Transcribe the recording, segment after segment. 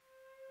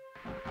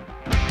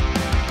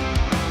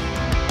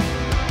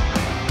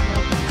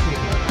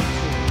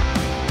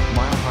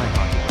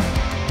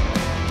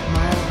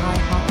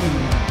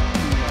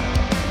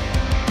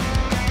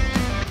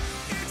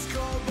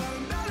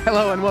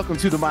Hello and welcome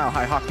to the Mile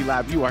High Hockey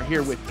Lab. You are here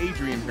with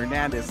Adrian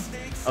Hernandez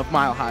of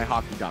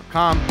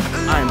MileHighHockey.com.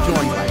 I am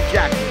joined by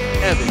Jack,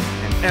 Evan,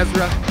 and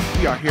Ezra.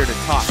 We are here to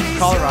talk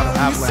Colorado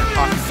Avalanche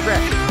hockey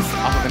fresh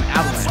off of an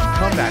Avalanche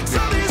comeback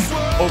victory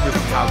over the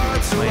Calgary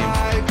Flames.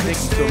 Thank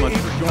you so much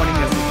for joining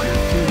us. If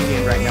you're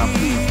tuning in right now,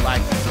 please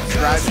like,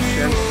 subscribe, and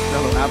share with your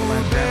fellow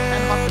Avalanche fans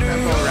and hockey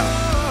fans all around.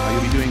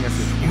 You'll be doing us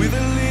a huge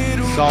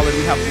solid.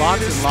 We have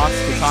lots and lots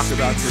to talk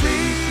about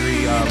today.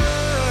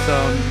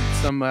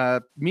 Some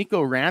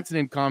Mikko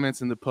Rantanen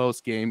comments in the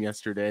post game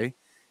yesterday.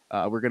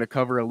 We're going to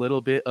cover a little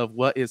bit of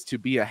what is to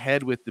be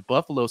ahead with the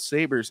Buffalo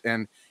Sabres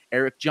and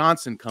Erik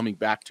Johnson coming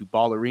back to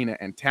Ball Arena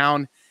and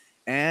town.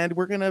 And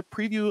we're going to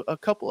preview a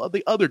couple of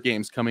the other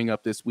games coming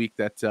up this week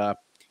that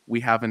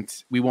we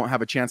won't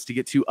have a chance to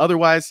get to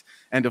otherwise.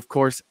 And of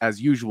course,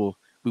 as usual,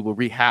 we will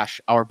rehash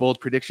our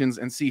bold predictions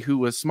and see who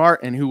was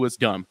smart and who was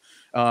dumb.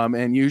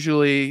 And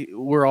usually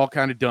we're all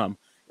kind of dumb.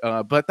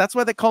 But that's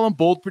why they call them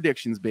bold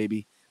predictions,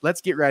 baby. Let's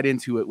get right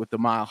into it with the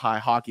Mile High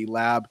Hockey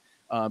Lab.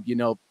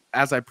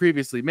 As I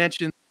previously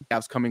mentioned, I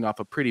was coming off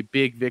a pretty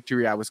big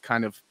victory. I was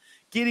kind of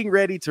getting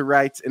ready to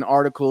write an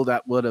article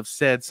that would have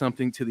said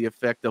something to the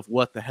effect of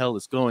what the hell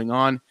is going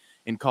on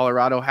in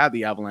Colorado had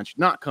the Avalanche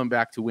not come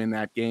back to win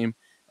that game.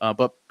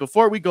 But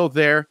before we go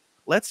there,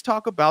 let's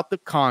talk about the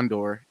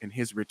Condor and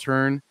his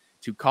return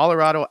to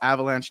Colorado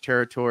Avalanche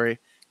territory,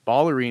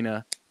 Ball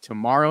Arena,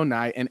 tomorrow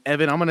night. And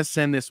Evan, I'm going to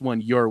send this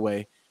one your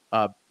way.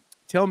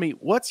 Tell me,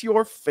 what's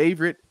your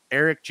favorite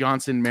Erik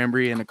Johnson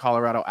memory in a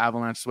Colorado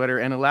Avalanche sweater,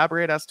 and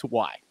elaborate as to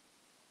why?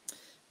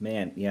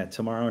 Man, yeah,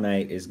 tomorrow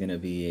night is going to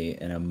be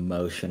an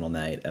emotional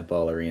night at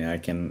Ball Arena. I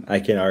can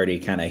already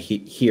kind of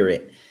hear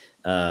it,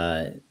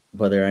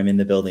 whether I'm in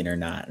the building or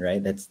not.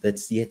 Right?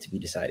 That's yet to be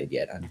decided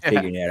yet. I'm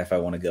figuring out if I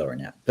want to go or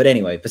not. But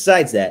anyway,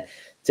 besides that,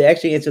 to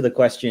actually answer the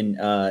question,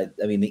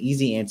 the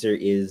easy answer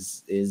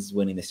is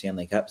winning the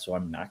Stanley Cup. So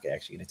I'm not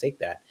actually going to take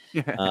that.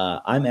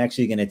 I'm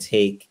actually going to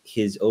take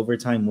his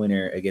overtime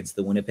winner against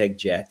the Winnipeg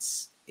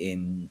Jets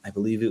in, I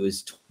believe it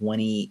was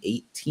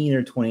 2018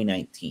 or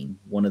 2019,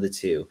 one of the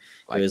two.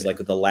 It was like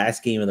the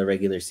last game of the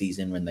regular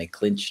season when they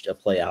clinched a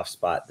playoff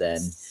spot.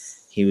 Then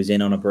he was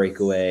in on a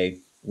breakaway,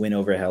 went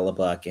over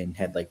Hellebuck, and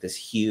had like this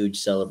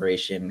huge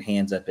celebration,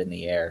 hands up in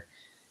the air.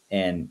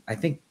 And I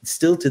think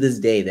still to this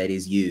day that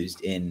is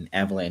used in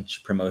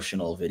Avalanche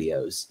promotional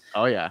videos.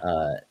 Oh, yeah.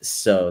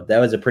 So that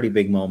was a pretty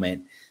big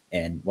moment.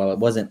 And while it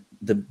wasn't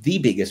the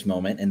biggest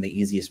moment and the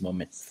easiest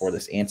moment for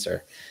this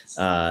answer,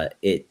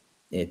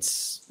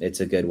 it's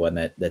a good one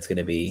that's going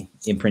to be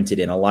imprinted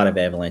in a lot of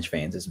Avalanche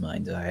fans'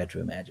 minds, I have to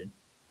imagine.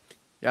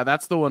 Yeah,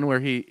 that's the one where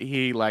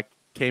he like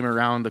came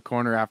around the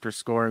corner after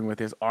scoring with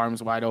his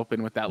arms wide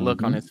open with that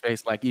look on his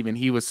face, like even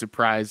he was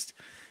surprised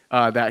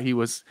that he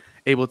was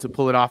able to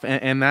pull it off.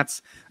 And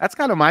that's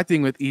kind of my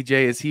thing with EJ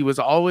is he was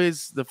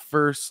always the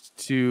first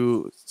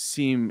to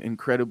seem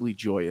incredibly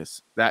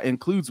joyous. That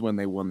includes when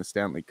they won the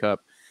Stanley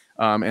Cup.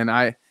 And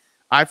I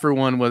for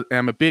one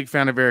am a big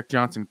fan of Erik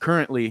Johnson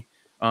currently.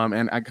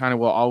 And I kind of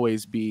will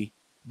always be.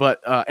 But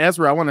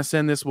Ezra, I want to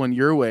send this one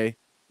your way.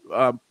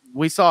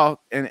 We saw,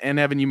 and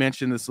Evan, you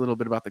mentioned this a little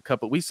bit about the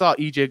cup, but we saw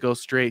McKinnon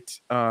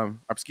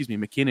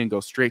go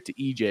straight to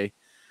EJ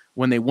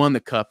when they won the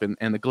cup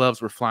and the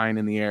gloves were flying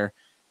in the air.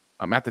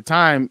 At the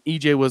time,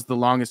 EJ was the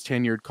longest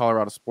tenured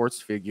Colorado sports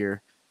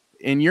figure.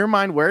 In your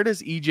mind, where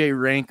does EJ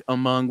rank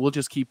among, we'll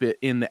just keep it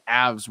in the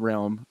Avs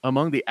realm,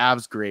 among the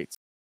Avs greats?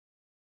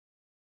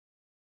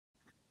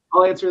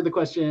 I'll answer the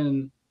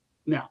question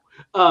now.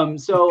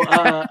 It's kind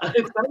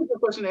of a good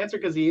question to answer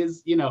because he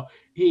is,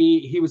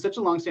 he was such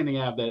a long-standing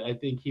Av that I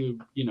think he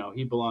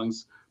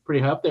belongs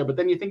pretty high up there. But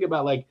then you think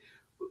about like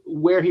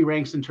where he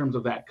ranks in terms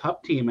of that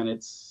cup team, and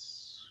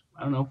it's,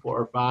 I don't know,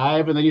 4 or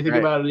 5. And then you think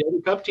about the other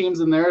cup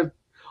teams, and they're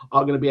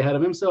all going to be ahead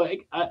of him. So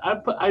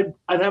I'd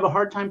have a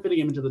hard time fitting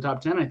him into the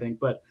top 10, I think.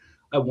 But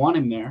I want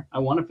him there. I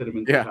want to fit him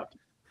into the top 10.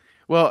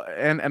 Well,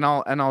 and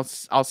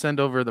I'll send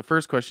over the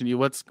first question to you.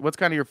 What's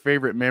kind of your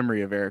favorite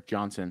memory of Erik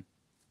Johnson?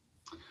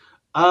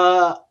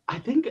 I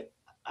think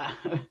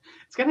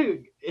it's kind of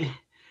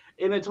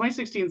in the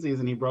 2016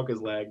 season, he broke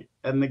his leg,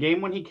 and the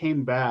game when he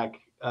came back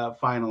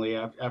finally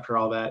after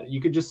all that, you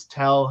could just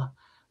tell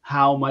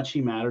how much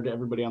he mattered to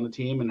everybody on the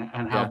team and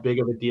how big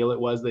of a deal it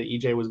was that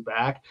EJ was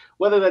back.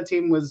 Whether that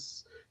team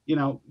was,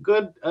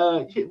 good,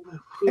 it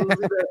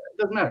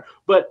doesn't matter.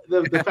 But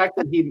the fact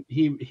that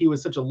he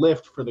was such a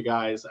lift for the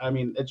guys,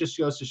 it just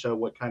goes to show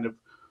what kind of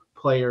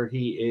player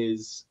he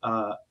is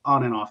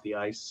on and off the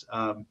ice,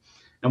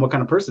 and what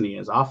kind of person he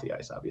is off the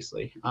ice,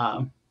 obviously.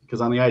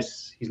 Because on the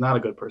ice, he's not a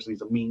good person;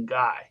 he's a mean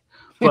guy.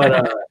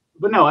 But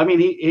no,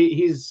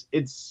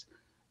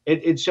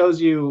 it shows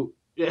you.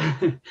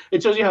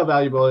 It shows you how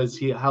valuable is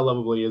he, how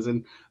lovable he is,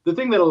 and the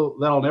thing that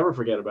I'll never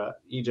forget about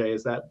EJ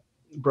is that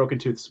broken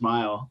tooth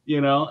smile.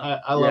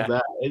 I love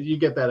that. You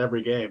get that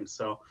every game.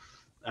 So,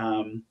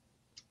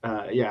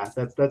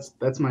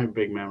 that's my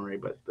big memory.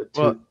 But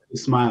the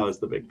smile is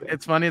the big thing.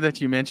 It's funny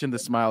that you mentioned the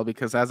smile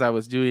because as I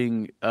was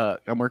doing,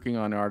 I'm working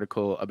on an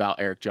article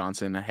about Erik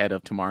Johnson ahead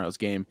of tomorrow's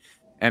game,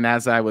 and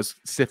as I was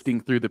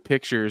sifting through the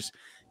pictures,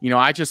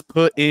 I just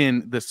put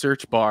in the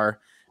search bar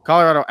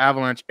Colorado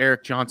Avalanche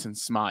Eric Johnson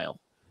smile.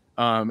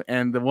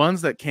 And the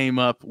ones that came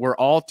up were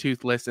all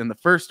toothless. And the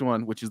first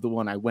one, which is the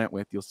one I went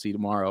with, you'll see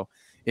tomorrow,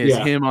 is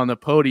him on the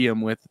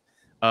podium with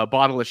a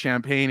bottle of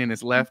champagne in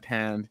his left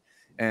hand.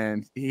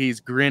 And he's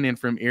grinning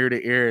from ear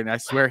to ear. And I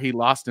swear he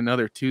lost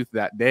another tooth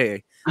that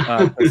day.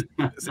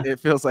 It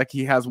feels like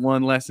he has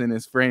one less in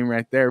his frame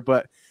right there.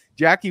 But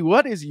Jackie,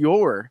 what is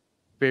your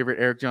favorite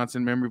Eric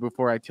Johnson memory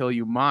before I tell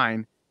you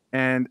mine?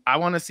 And I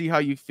want to see how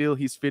you feel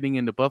he's fitting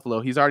into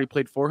Buffalo. He's already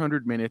played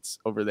 400 minutes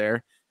over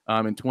there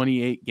in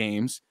 28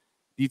 games.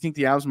 Do you think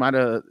the Avs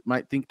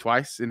might think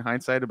twice in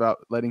hindsight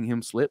about letting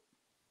him slip?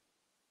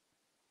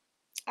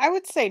 I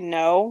would say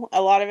no.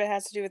 A lot of it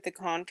has to do with the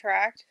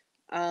contract.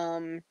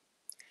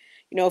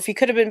 If he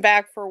could have been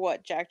back for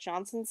what Jack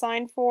Johnson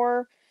signed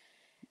for,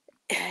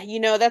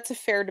 that's a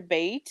fair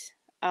debate.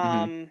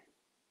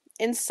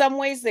 In some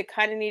ways, they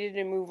kind of needed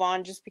to move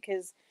on just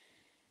because,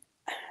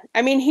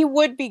 he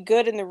would be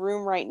good in the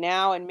room right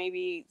now, and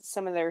maybe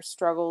some of their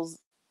struggles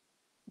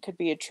could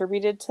be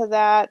attributed to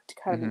that,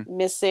 kind of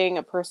missing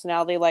a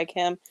personality like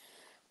him.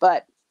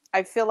 But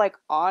I feel like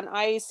on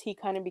ice, he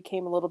kind of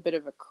became a little bit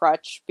of a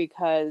crutch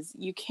because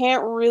you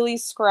can't really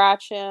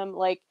scratch him.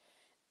 Like,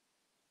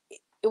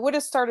 it would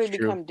have started to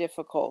become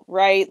difficult,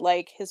 right?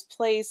 Like, his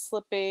play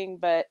slipping,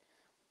 but,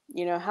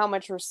 how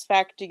much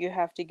respect do you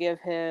have to give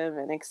him,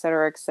 and et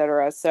cetera, et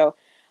cetera. So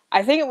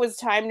I think it was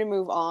time to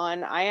move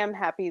on. I am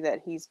happy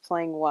that he's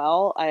playing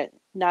well.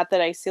 Not that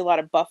I see a lot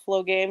of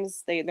Buffalo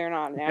games. They're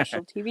not on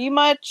national TV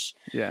much.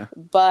 Yeah.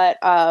 But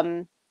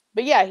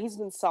yeah, he's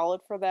been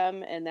solid for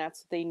them, and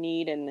that's what they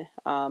need. And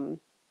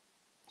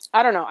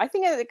I don't know. I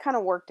think it kind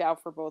of worked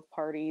out for both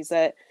parties.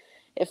 That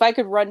if I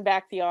could run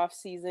back the off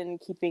season,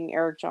 keeping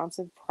Eric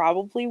Johnson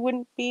probably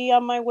wouldn't be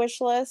on my wish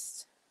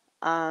list.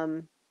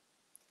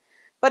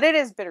 But it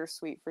is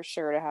bittersweet for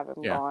sure to have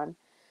him gone.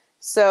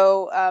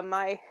 So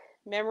my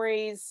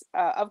memories,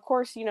 of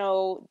course,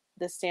 the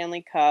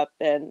Stanley Cup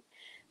and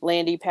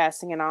Landy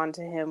passing it on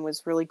to him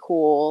was really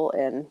cool.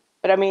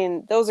 But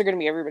those are going to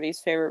be everybody's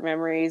favorite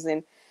memories.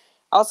 And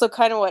also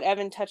kind of what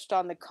Evan touched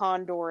on, the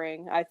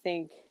condoring. I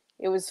think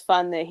it was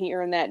fun that he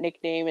earned that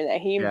nickname and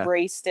that he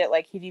embraced it.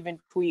 Like, he'd even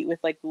tweet with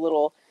like the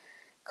little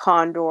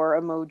condor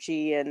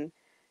emoji. And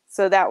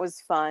so that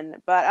was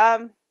fun.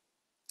 But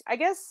I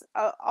guess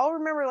I'll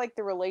remember like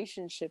the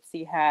relationships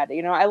he had.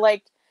 I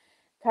liked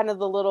kind of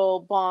the little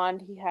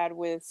bond he had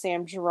with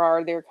Sam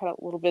Girard. They were kind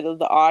of a little bit of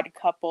the odd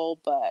couple,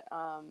 but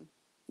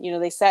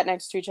they sat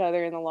next to each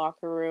other in the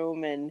locker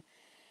room, and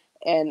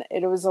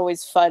it was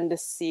always fun to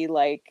see,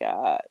 like,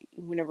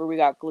 whenever we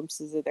got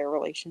glimpses of their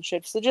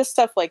relationship. So just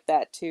stuff like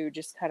that too,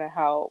 just kind of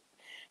how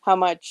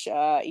much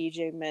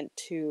EJ meant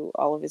to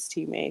all of his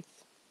teammates.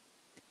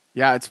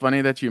 Yeah, it's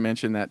funny that you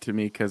mentioned that to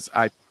me, because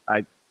I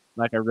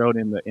like I wrote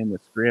in the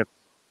script,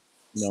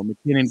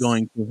 McKinnon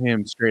going to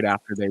him straight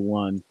after they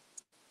won.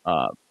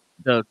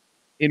 The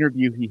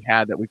interview he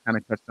had that we kind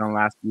of touched on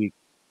last week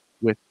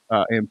with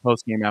in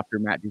post game after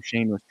Matt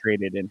Duchene was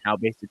traded, and how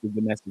basically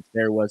the message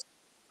there was,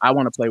 I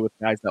want to play with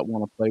guys that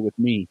want to play with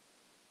me.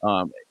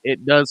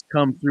 It does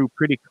come through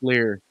pretty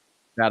clear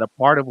that a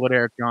part of what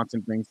Eric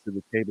Johnson brings to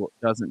the table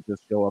doesn't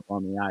just show up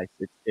on the ice.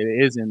 It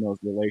is in those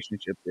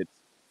relationships.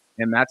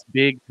 And that's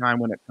big time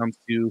when it comes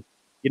to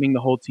getting the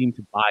whole team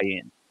to buy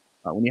in.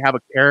 When you have a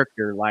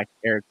character like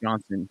Eric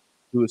Johnson,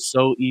 who is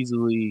so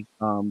easily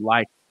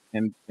liked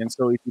and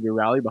so easy to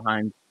rally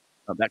behind,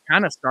 that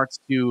kind of starts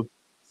to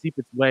seep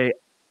its way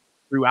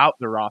throughout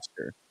the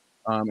roster.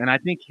 And I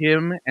think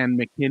him and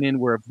McKinnon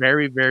were a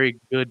very, very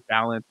good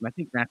balance. And I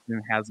think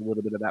Matson has a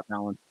little bit of that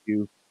balance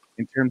too,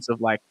 in terms of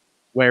like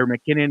where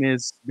McKinnon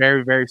is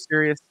very, very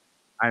serious.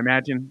 I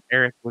imagine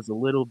Eric was a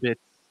little bit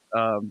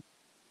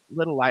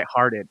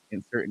lighthearted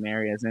in certain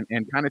areas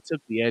and kind of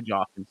took the edge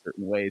off in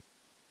certain ways.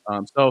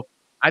 So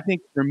I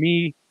think for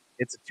me,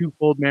 it's a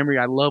twofold memory.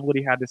 I love what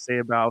he had to say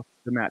about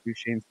the Matt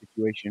Duchene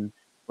situation,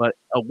 but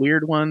a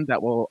weird one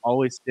that will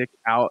always stick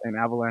out in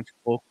Avalanche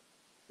folk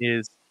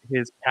is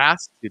his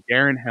pass to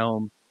Darren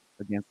Helm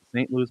against the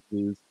St. Louis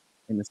Blues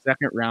in the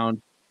second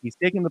round. He's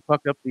taking the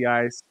puck up the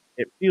ice.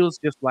 It feels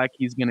just like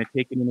he's going to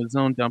take it in the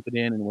zone, dump it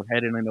in, and we're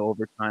heading into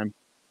overtime,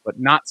 but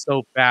not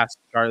so fast,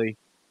 Charlie.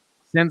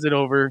 Sends it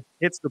over,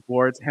 hits the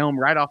boards, Helm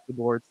right off the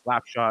board,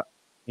 slap shot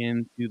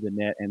into the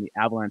net, and the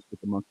Avalanche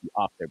get the monkey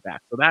off their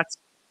back. So that's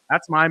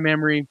my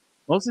memory,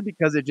 mostly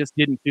because it just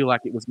didn't feel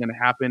like it was going to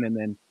happen, and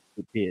then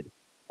it did.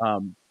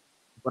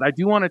 But I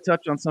do want to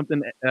touch on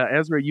something,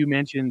 Ezra, you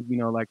mentioned,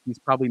 like he's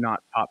probably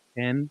not top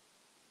 10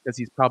 because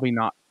he's probably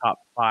not top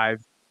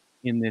 5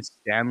 in this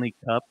Stanley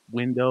Cup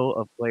window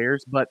of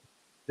players. But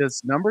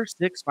does number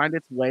 6 find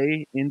its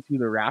way into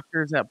the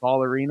rafters at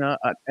Ball Arena?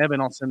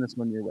 Evan, I'll send this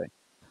one your way.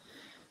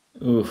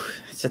 Ooh,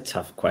 it's a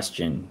tough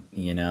question.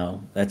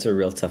 That's a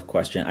real tough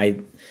question.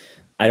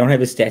 I don't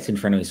have his stats in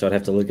front of me, so I'd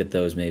have to look at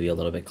those maybe a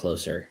little bit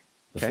closer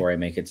before I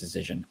make a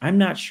decision. I'm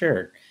not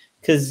sure,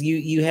 because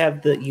you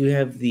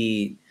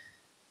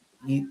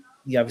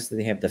obviously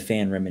they have the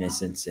fan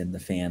reminiscence and the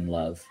fan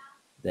love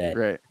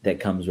that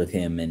comes with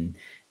him, and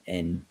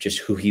and just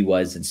who he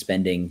was and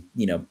spending,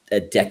 a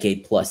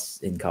decade plus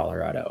in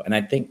Colorado. And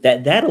I think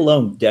that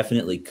alone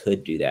definitely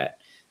could do that.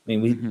 I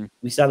mean,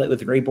 we saw that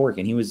with Ray Bork,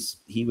 and he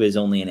was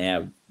only an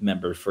AB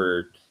member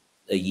for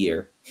a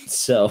year.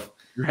 So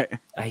right.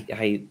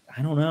 I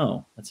don't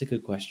know. That's a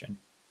good question.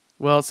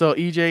 Well, so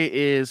EJ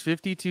is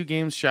 52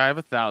 games shy of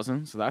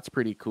 1,000, so that's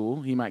pretty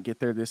cool. He might get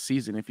there this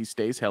season if he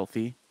stays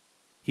healthy.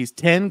 He's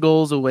 10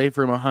 goals away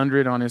from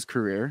 100 on his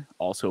career,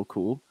 also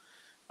cool.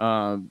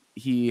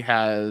 He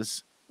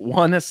has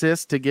 1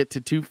 assist to get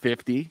to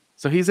 250.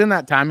 So he's in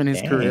that time in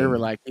his career where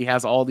like he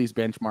has all these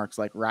benchmarks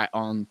like right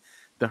on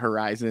the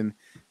horizon.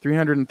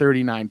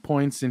 339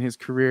 points in his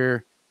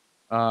career.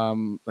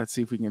 Let's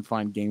see if we can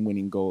find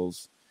game-winning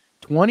goals.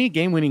 20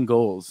 game-winning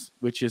goals,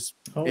 which is,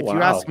 you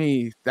ask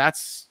me,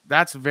 that's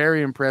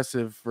very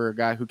impressive for a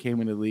guy who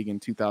came into the league in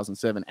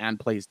 2007 and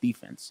plays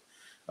defense.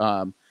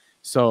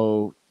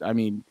 So, I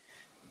mean,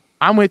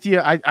 I'm with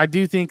you. I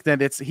do think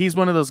that he's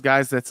one of those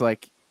guys that's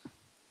like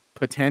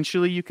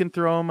potentially you can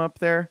throw him up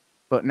there,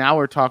 but now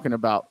we're talking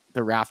about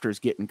the rafters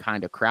getting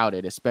kind of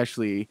crowded,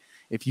 especially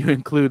if you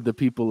include the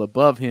people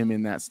above him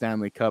in that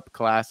Stanley Cup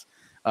class.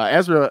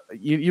 Ezra,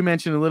 you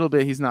mentioned a little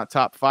bit he's not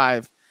top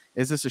 5.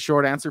 Is this a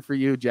short answer for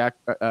you, Jack?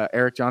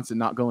 Erik Johnson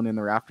not going in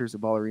the rafters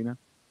of Ball Arena?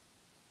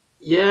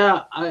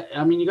 Yeah,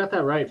 I mean, you got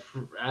that right.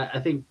 I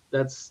think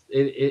that's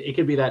it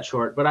could be that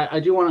short, but I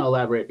do want to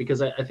elaborate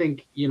because I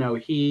think,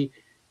 he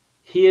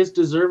is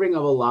deserving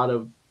of a lot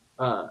of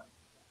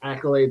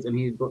accolades,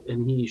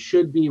 and he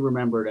should be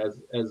remembered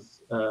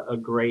as a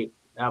great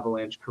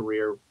Avalanche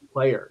career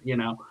player,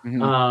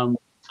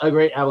 a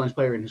great Avalanche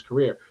player in his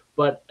career.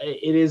 But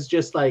it is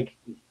just like,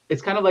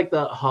 it's kind of like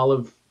the Hall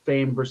of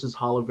Fame versus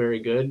Hall of Very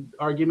Good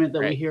argument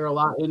that we hear a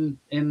lot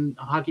in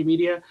hockey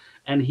media.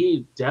 And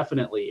he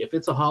definitely, if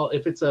it's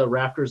a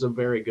Rafters of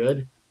Very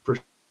Good, for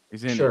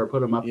sure,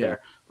 put him up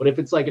there. But if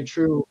it's like a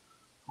true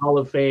Hall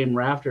of Fame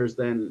Rafters,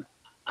 then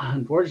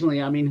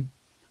unfortunately, I mean,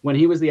 when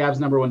he was the Avs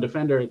number 1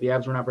 defender, the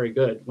Avs were not very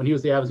good. When he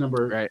was the Avs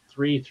number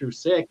 3 through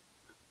 6,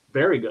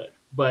 very good.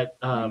 But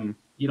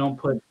you don't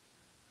put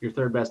your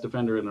third best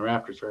defender in the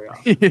rafters very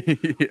often.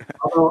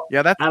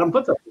 That's Adam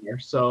puts up there.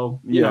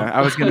 So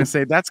I was gonna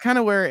say that's kind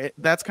of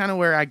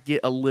where I get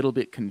a little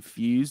bit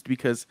confused,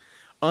 because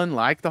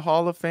unlike the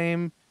Hall of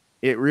Fame,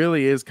 it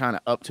really is kind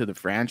of up to the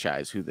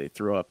franchise who they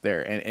throw up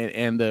there,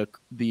 and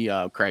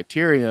the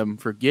criterion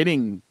for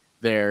getting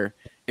there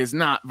is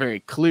not very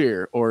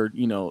clear, or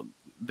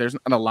there's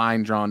not a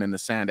line drawn in the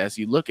sand as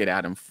you look at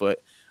Adam Foote.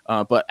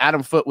 But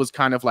Adam Foote was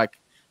kind of like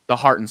the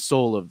heart and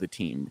soul of the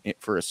team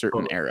for a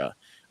certain era.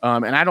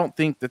 And I don't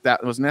think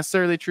that was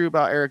necessarily true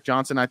about Erik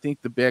Johnson. I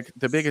think the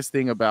biggest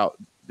thing about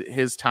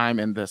his time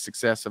and the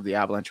success of the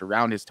Avalanche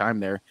around his time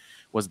there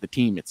was the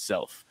team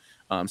itself.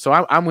 So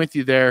I'm with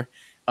you there.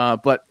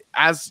 But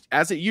as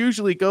it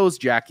usually goes,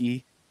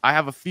 Jackie, I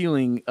have a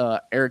feeling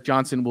Erik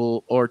Johnson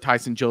or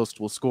Tyson Jost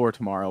will score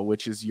tomorrow,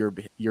 which is your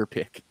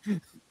pick.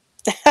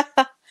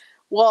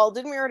 Well,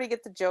 didn't we already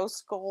get the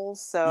Jost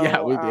goals? So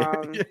yeah, we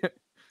did.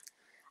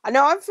 I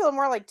know I'm feeling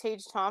more like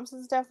Tage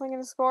Thompson's definitely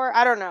going to score.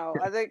 I don't know.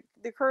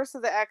 The curse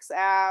of the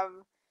ex-Av.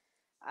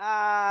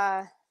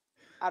 I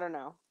don't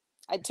know.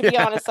 To be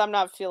honest, I'm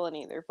not feeling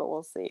either, but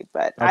we'll see.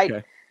 But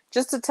okay.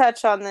 Just to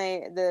touch on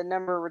the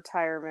number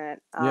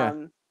retirement.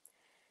 If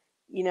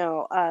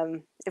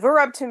it were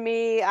up to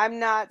me, I'm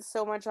not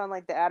so much on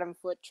like the Adam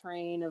Foote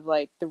train of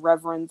like the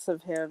reverence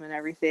of him and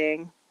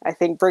everything. I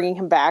think bringing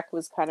him back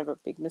was kind of a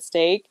big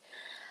mistake.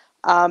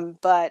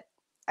 But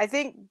I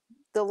think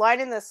the line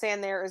in the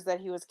sand there is that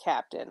he was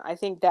captain. I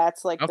think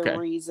that's like the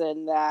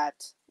reason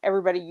that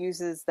everybody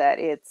uses that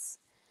it's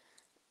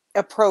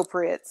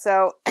appropriate.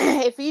 So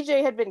if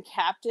EJ had been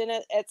captain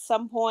at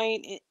some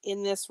point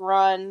in this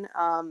run,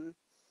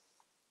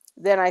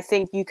 then I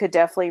think you could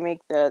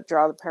definitely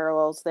draw the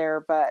parallels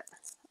there. But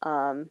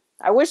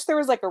I wish there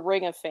was like a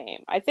Ring of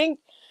Fame. I think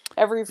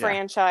every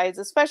franchise,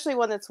 especially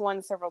one that's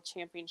won several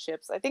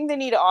championships, I think they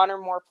need to honor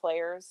more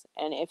players.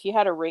 And if you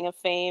had a Ring of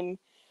Fame,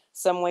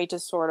 some way to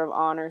sort of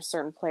honor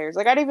certain players.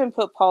 Like I'd even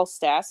put Paul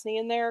Stastny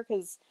in there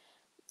because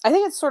I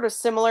think it's sort of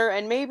similar,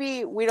 and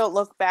maybe we don't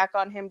look back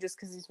on him just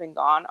because he's been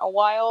gone a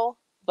while.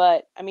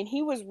 But I mean,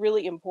 he was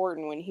really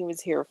important when he was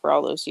here for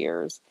all those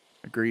years.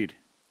 Agreed.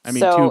 I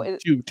mean,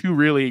 two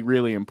really,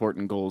 really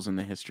important goals in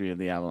the history of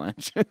the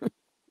Avalanche.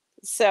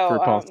 For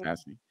Paul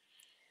Stastny.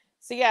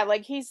 So yeah,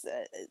 like he's,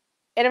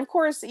 and of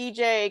course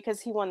EJ, because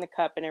he won the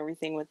cup and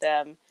everything with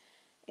them,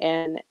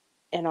 and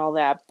all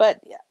that. But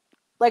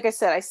like I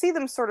said, I see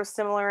them sort of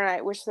similar, and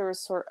I wish there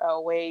was sort of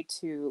a way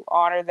to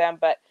honor them.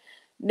 But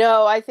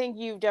no, I think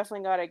you've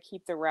definitely got to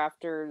keep the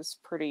rafters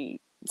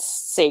pretty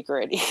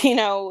sacred.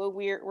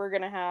 We're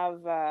gonna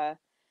have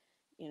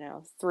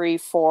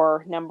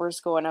 3-4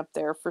 numbers going up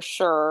there for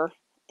sure,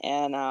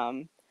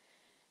 and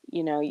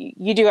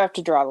you do have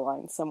to draw the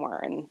line somewhere,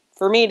 and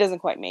for me, it doesn't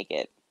quite make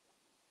it.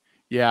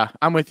 Yeah,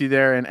 I'm with you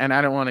there, and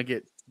I don't want to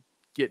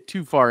get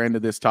too far into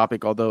this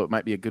topic, although it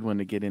might be a good one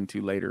to get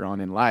into later on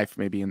in life,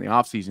 maybe in the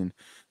off season.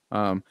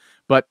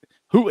 But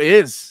who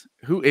is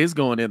who is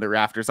going in the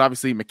rafters?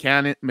 Obviously,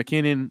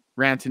 McKinnon,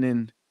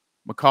 Rantanen,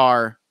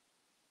 Makar,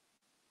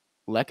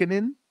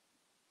 Lehkonen.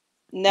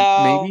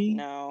 No, Maybe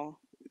no.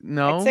 I'd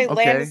no. say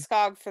Okay,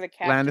 Landeskog for the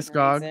captain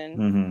Landeskog. reason.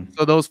 Mm-hmm.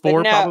 So those But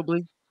four no,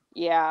 probably.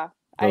 yeah.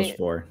 Those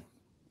four.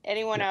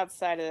 Anyone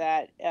outside of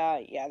that,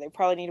 yeah, they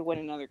probably need to win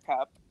another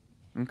cup.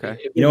 Okay.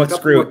 You know what?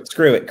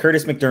 Screw it.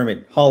 Curtis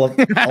McDermott, Hall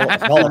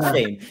of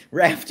Fame,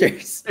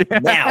 rafters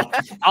now.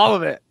 All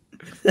of it.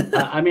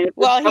 I mean,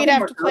 well, he'd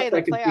have to play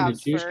the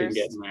playoffs first.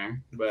 first.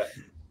 There, but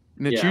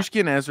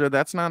Nichushkin, Ezra,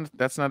 that's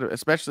not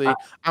especially.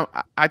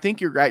 I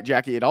think you're right,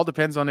 Jackie. It all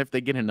depends on if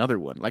they get another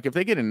one. Like if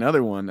they get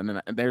another one, and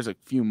then there's a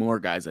few more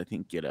guys I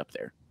think get up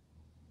there.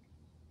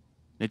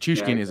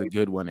 Nichushkin is a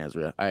good one,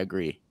 Ezra. I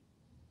agree.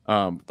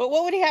 But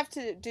what would he have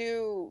to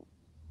do?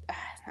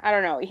 I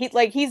don't know.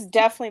 He's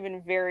definitely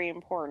been very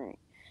important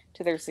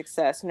to their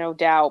success, no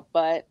doubt.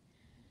 But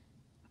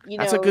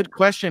that's a good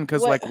question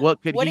because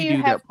what could he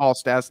do that Paul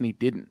Stastny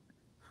didn't?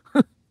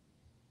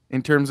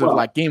 In terms of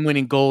like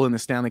game-winning goal in the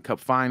Stanley Cup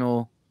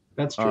final.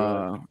 That's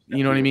true.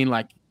 You know what I mean?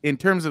 Like in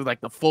terms of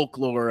like the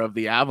folklore of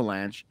the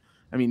Avalanche,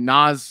 I mean,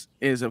 Nas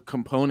is a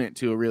component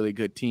to a really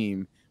good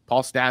team.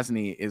 Paul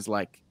Stastny is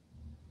like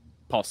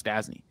Paul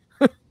Stastny.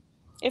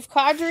 If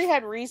Kadri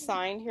had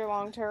re-signed here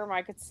long-term,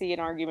 I could see an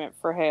argument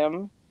for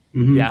him.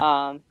 Mm-hmm.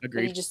 Yeah,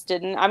 agreed. But he just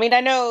didn't. I mean,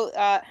 I know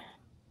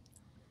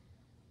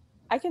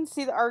I can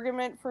see the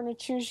argument for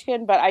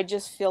Nichushkin, but I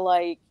just feel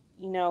like,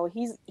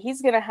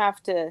 he's going to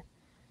have to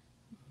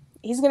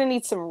he's going to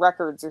need some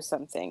records or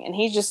something, and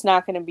he's just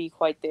not going to be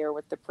quite there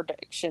with the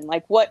production.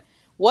 Like what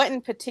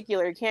in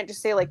particular? You can't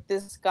just say like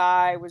this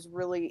guy was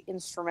really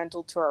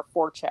instrumental to our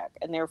forecheck,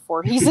 and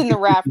therefore he's in the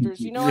rafters.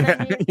 You know what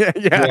I mean?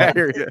 Yeah. I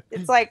hear you.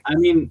 It's like, I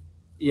mean,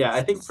 yeah,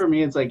 I think for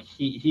me, it's like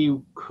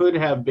he should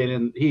have been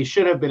in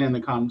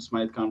the Conn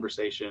Smythe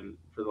conversation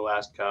for the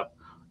last cup,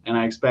 and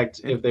I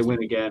expect if they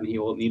win again, he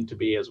will need to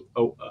be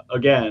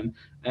again.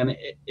 And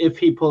if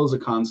he pulls a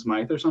Conn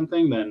Smythe or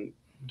something, then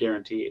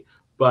guaranteed.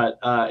 But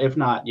if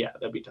not, yeah,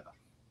 that'd be tough.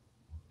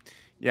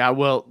 Yeah,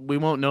 well, we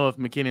won't know if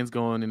McKinnon's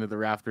going into the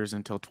rafters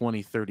until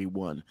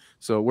 2031.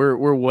 So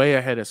we're way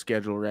ahead of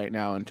schedule right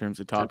now in terms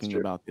of talking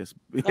about this.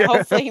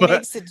 Hopefully he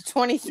makes it to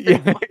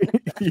 2031.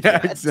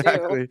 Yeah,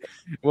 exactly.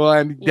 Well,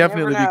 and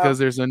definitely because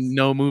there's a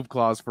no move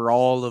clause for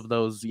all of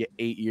those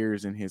 8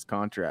 years in his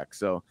contract.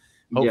 So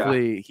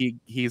hopefully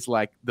he's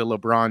like the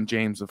LeBron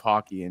James of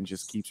hockey and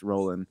just keeps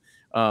rolling.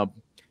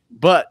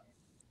 But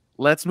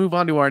let's move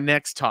on to our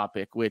next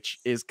topic, which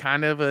is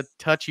kind of a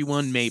touchy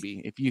one,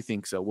 maybe, if you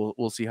think so.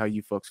 We'll see how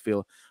you folks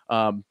feel.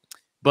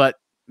 But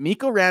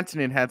Mikko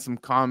Rantanen had some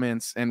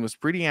comments and was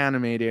pretty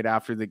animated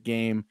after the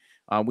game.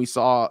 We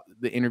saw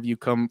the interview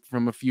come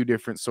from a few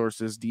different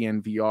sources,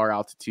 DNVR,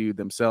 Altitude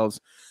themselves.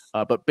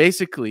 But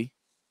basically,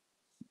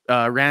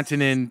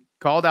 Rantanen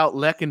called out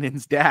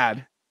Lehkonen's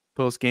dad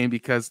post-game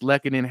because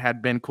Lehkonen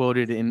had been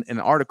quoted in an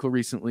article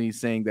recently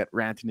saying that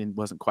Rantanen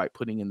wasn't quite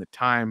putting in the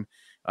time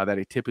that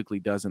he typically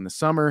does in the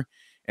summer,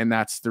 and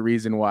that's the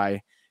reason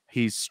why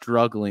he's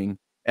struggling.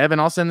 Evan,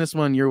 I'll send this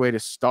one your way to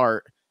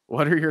start.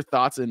 What are your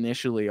thoughts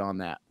initially on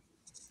that?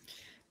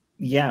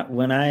 Yeah,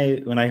 when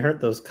I heard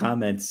those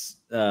comments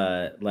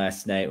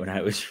last night when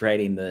I was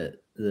writing a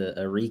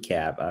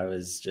recap, I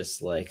was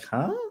just like,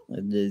 huh?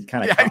 It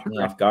kind of caught me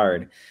off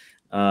guard.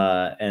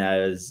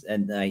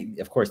 And I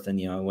of course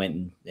then I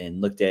went and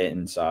looked at it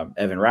and saw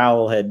Evan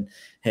Rowell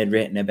had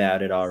written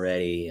about it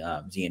already.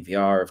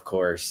 DNVR, of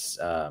course,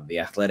 The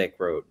Athletic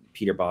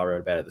Peter Ball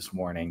wrote about it this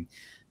morning,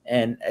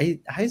 and I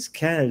was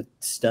kind of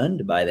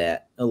stunned by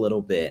that a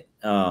little bit.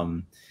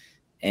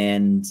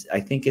 And I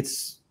think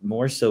it's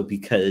more so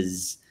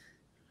because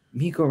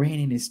Mikko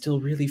Rantanen is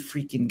still really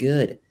freaking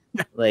good.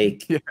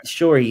 Like,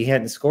 sure, he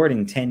hadn't scored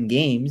in 10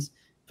 games,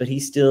 but he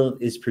still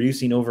is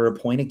producing over a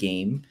point a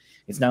game.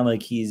 It's not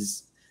like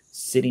he's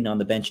sitting on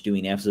the bench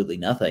doing absolutely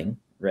nothing,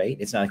 right?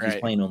 It's not like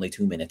he's playing only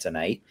 2 minutes a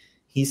night.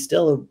 He's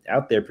still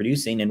out there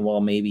producing. And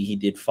while maybe he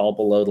did fall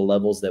below the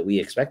levels that we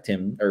expect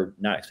him, or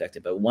not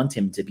expected, but want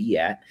him to be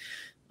at,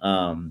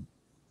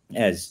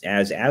 as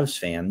Avs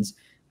fans,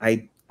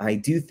 I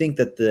do think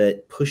that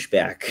the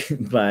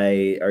pushback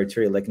by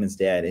Artturi Lehkonen's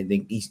dad, I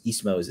think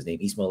Ismo is his name,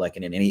 Ismo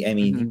Lehkonen,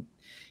 and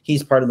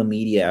he's part of the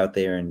media out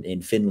there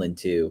in Finland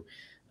too.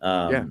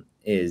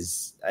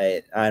 Is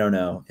I don't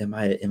know. It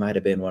might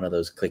have been one of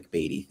those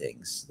clickbaity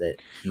things that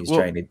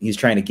he's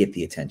trying to get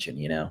the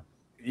attention,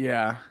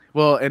 Yeah.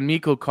 Well, and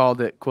Mikko called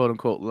it quote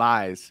unquote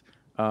lies.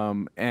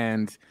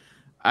 And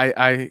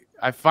I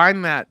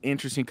find that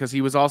interesting because he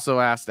was also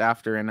asked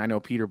after, and I know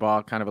Peter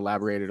Baugh kind of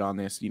elaborated on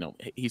this.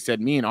 He said,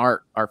 me and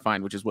Art are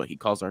fine, which is what he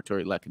calls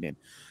Artturi Lehkonen.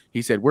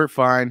 He said, we're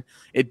fine.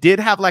 It did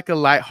have like a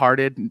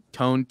lighthearted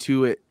tone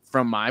to it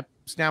from my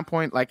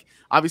standpoint. Like,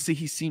 obviously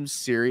he seems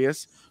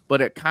serious,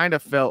 but it kind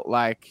of felt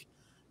like,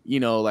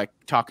 like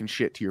talking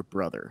shit to your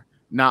brother.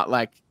 Not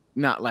like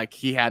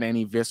he had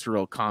any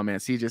visceral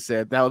comments. He just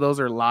said, those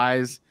are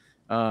lies.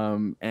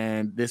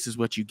 And this is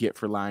what you get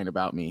for lying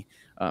about me.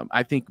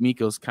 I think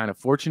Mikko's kind of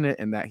fortunate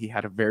in that he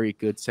had a very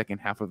good second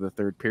half of the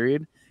third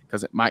period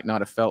because it might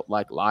not have felt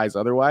like lies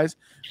otherwise.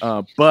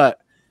 But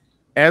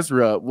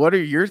Ezra, what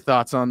are your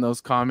thoughts on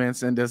those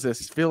comments? And does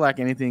this feel like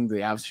anything the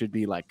Avs should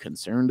be like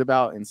concerned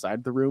about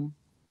inside the room?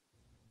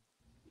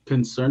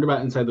 Concerned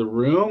about inside the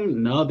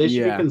room? No, they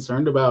should be Yeah.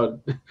 concerned about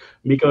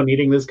Mikko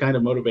needing this kind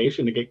of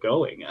motivation to get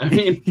going. I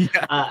mean,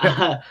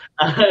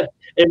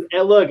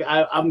 and look,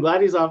 I'm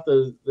glad he's off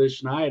the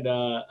schneid,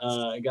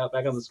 got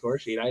back on the score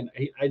sheet.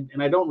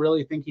 I don't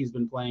really think he's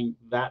been playing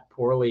that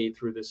poorly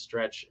through this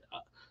stretch.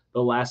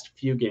 The last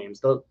few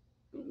games, the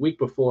week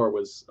before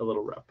was a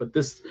little rough, but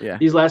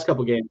these last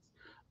couple games,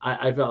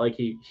 I felt like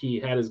he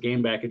had his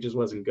game back. It just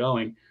wasn't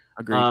going.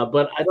 Agreed.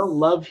 But I don't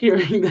love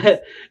hearing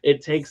that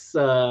it takes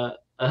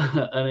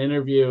an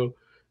interview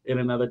in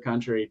another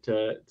country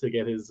to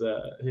get his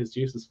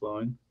juices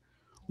flowing.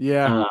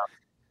 Yeah.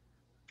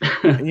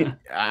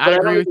 I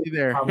agree with you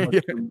there.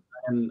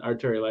 And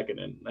Arturi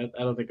Lehkonen,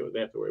 I don't think they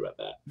have to worry about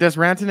that. Does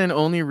Rantanen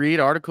only read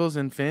articles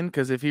in Finn?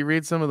 Because if he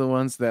reads some of the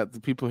ones that the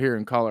people here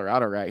in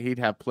Colorado write, he'd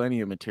have plenty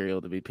of material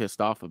to be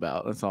pissed off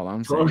about. That's all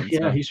I'm saying. Oh, yeah,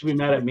 so. He should be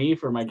mad at me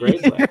for my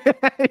grades.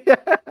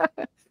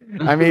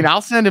 I mean,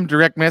 I'll send him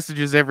direct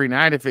messages every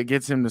night if it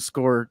gets him to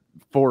score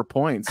 4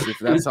 points, if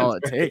that's all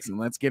it takes, and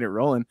let's get it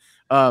rolling.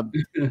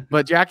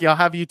 But Jackie, I'll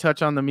have you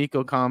touch on the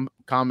Mikko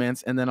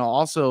comments, and then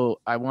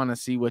I want to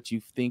see what you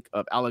think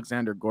of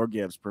Alexander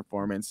Gorgiev's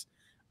performance,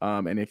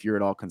 and if you're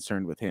at all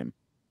concerned with him.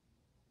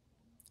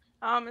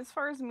 As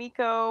far as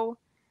Mikko,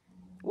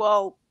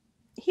 well,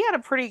 he had a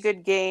pretty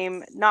good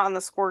game, not on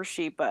the score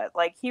sheet, but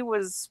like he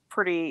was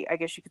pretty, I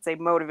guess you could say,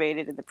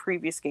 motivated in the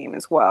previous game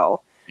as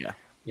well. Yeah.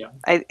 Yeah,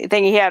 I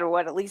think he had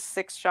at least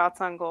 6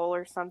 shots on goal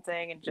or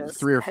something, and just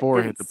 3 or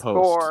 4 hit the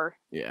post. Score.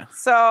 Yeah.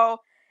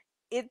 So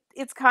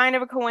it's kind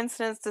of a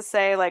coincidence to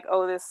say like,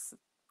 oh, this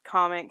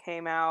comment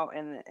came out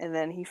and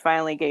then he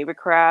finally gave a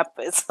crap.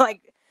 It's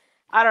like,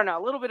 I don't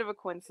know, a little bit of a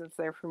coincidence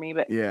there for me,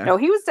 but yeah, no,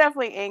 he was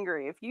definitely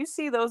angry. If you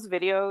see those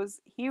videos,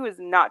 he was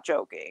not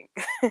joking.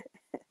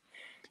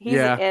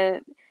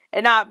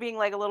 And not being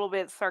like a little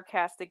bit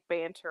sarcastic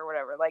banter or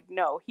whatever. Like,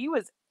 no, he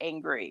was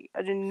angry.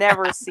 I've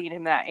never seen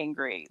him that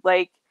angry.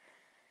 Like,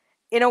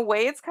 in a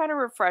way, it's kind of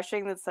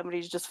refreshing that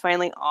somebody's just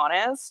finally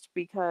honest,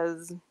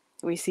 because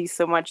we see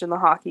so much in the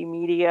hockey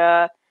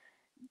media,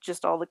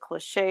 just all the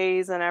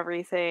cliches and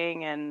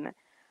everything. And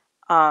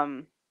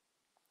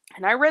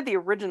I read the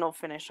original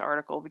Finnish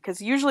article,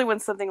 because usually when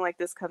something like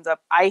this comes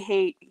up, I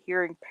hate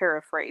hearing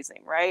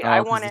paraphrasing, right?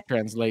 I want to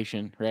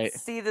translation, right?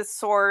 See the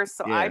source.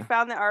 So yeah. I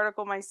found the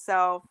article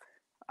myself.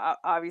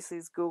 Obviously,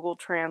 it's Google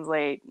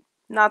Translate.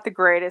 Not the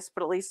greatest,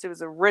 but at least it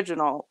was an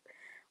original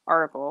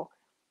article.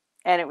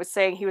 And it was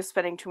saying he was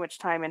spending too much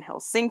time in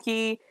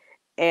Helsinki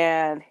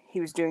and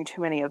he was doing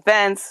too many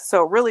events.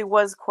 So it really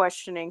was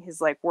questioning his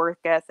like work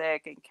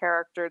ethic and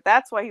character.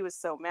 That's why he was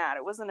so mad.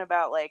 It wasn't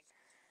about like,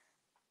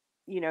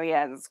 you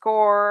hadn't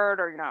scored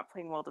or you're not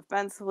playing well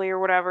defensively or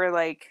whatever.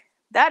 Like,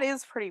 that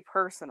is pretty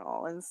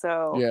personal. And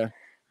so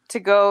to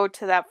go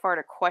to that far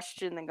to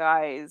question the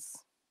guy's,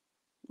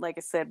 like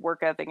I said,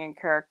 work ethic and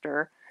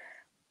character,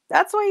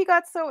 that's why he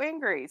got so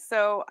angry.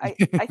 So I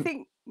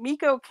think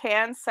Mikko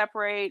can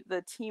separate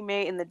the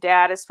teammate and the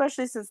dad,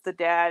 especially since the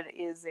dad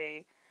is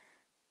a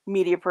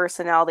media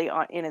personality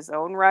in his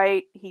own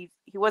right. He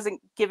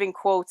wasn't giving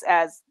quotes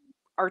as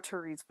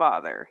Arturi's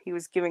father. He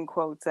was giving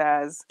quotes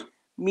as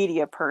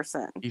media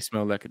person.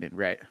 Ismo Lehkonen,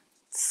 right.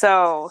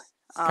 So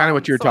kind of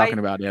what you were talking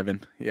about,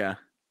 Evan. Yeah.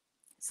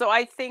 So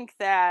I think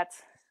that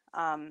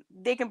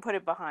they can put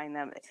it behind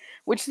them,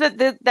 which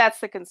that's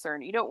the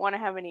concern. You don't want to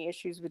have any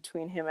issues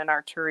between him and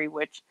Arturi,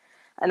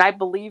 and I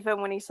believe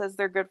him when he says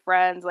they're good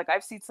friends. Like,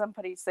 I've seen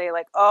somebody say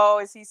like, oh,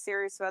 is he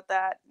serious about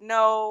that?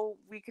 No,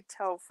 we could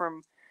tell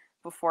from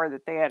before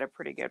that they had a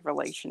pretty good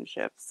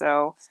relationship.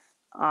 So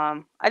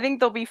I think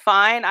they'll be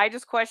fine. I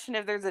just question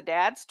if there's a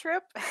dad's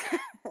trip.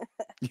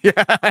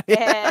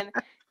 And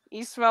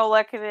Ismo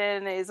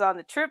Lehkonen is on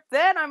the trip,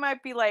 then I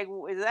might be like,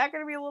 is that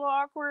going to be a little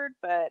awkward?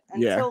 But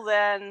until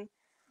then,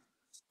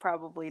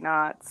 probably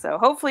not. So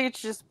hopefully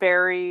it's just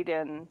buried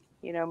and,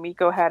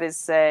 Mikko had his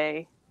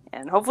say,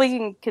 and hopefully he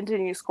can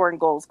continue scoring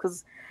goals,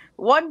 because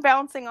one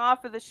bouncing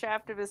off of the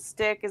shaft of his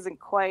stick isn't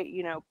quite,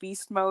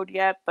 beast mode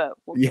yet, but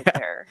we'll get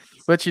there.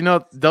 But,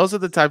 those are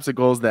the types of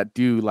goals that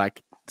do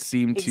like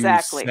seem to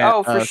set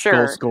for sure.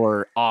 goal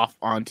scorer off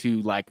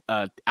onto like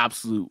an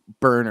absolute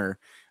burner.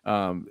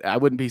 I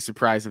wouldn't be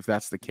surprised if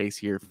that's the case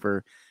here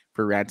for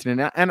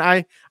Rantanen. And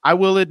I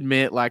will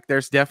admit, like,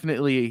 there's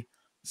definitely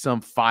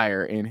some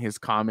fire in his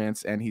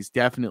comments, and he's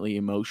definitely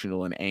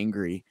emotional and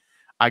angry.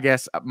 I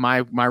guess my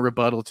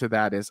rebuttal to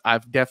that is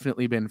I've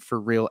definitely been for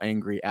real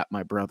angry at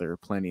my brother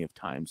plenty of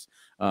times.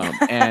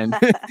 And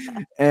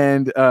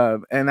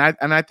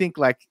I think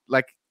like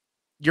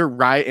you're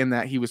right in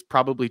that he was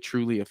probably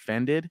truly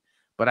offended,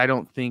 but I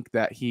don't think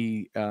that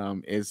he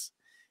is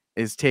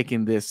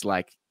taking this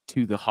like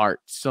to the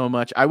heart so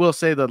much. I will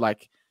say that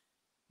like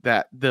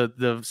that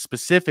the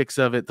specifics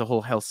of it, the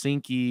whole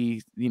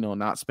Helsinki,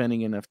 not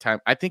spending enough time,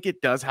 I think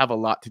it does have a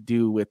lot to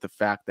do with the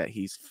fact that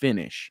he's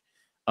Finnish.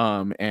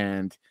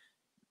 And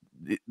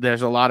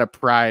there's a lot of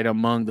pride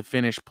among the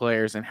Finnish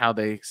players and how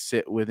they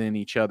sit within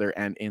each other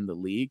and in the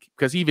league.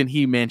 Because even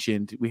he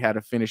mentioned we had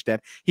a Finnish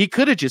dad. He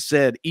could have just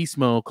said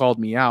Ismo called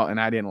me out and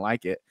I didn't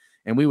like it,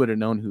 and we would have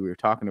known who we were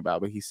talking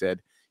about. But he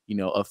said,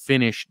 a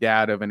Finnish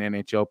dad of an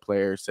NHL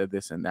player said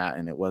this and that,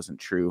 and it wasn't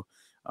true.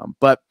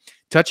 But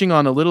touching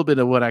on a little bit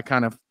of what I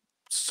kind of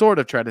sort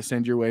of try to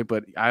send your way,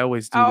 but I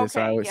always do this.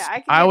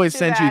 Okay. I always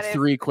send you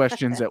 3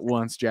 questions at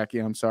once, Jackie.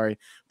 I'm sorry.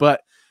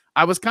 But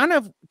I was kind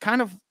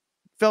of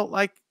felt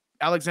like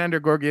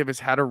Alexander Georgiev has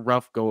had a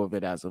rough go of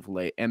it as of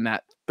late. And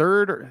that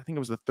I think it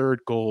was the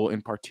third goal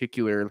in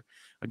particular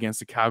against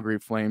the Calgary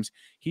Flames,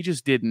 he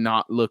just did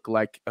not look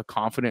like a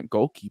confident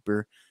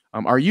goalkeeper.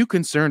 Are you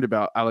concerned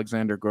about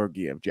Alexander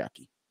Georgiev,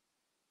 Jackie?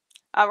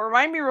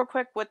 Remind me real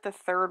quick what the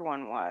third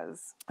one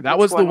was. That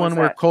was the one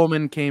where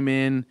Coleman came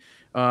in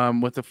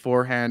with a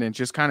forehand and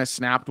just kind of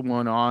snapped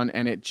one on,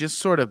 and it just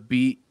sort of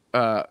beat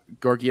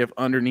Georgiev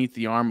underneath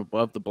the arm,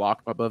 above the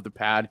block, above the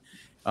pad,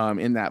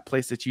 in that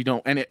place that you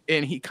don't. And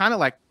he kind of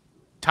like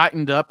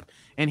tightened up,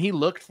 and he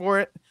looked for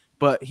it,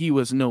 but he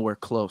was nowhere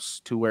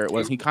close to where it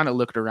was. He kind of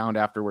looked around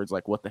afterwards,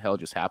 like, what the hell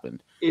just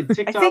happened? It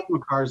ticked off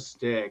Makar's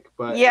stick,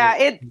 but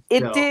it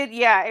did.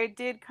 Yeah, it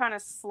did kind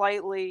of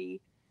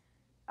slightly.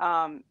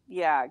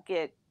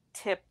 Get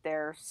tipped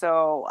there.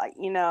 So,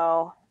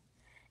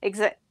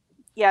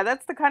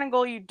 that's the kind of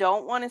goal you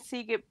don't want to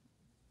see get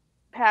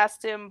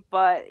past him,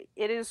 but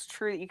it is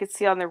true that you could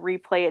see on the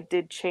replay it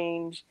did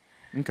change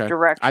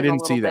direction. I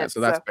didn't see that, so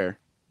that's fair.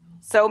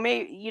 So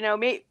maybe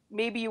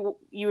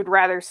you would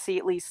rather see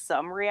at least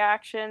some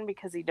reaction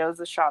because he knows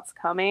the shot's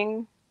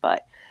coming,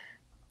 but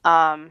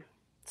I'm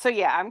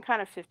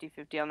kind of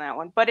 50-50 on that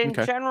one. But in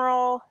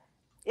general,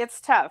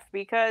 it's tough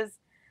because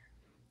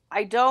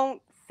I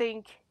don't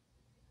think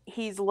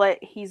he's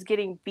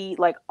getting beat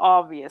like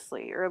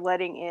obviously or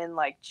letting in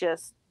like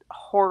just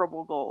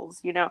horrible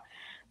goals.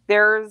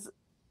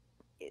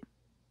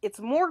 It's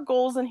more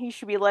goals than he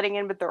should be letting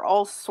in, but they're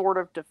all sort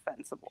of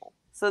defensible.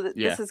 So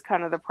this is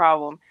kind of the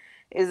problem,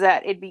 is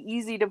that it'd be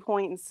easy to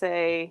point and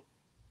say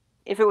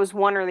if it was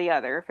one or the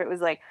other. If it was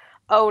like,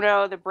 oh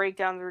no, the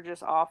breakdowns were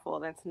just awful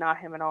and it's not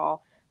him at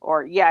all,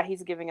 or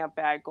he's giving up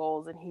bad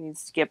goals and he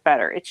needs to get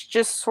better. It's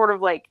just sort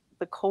of like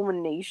the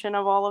culmination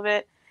of all of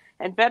it.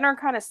 And Bednar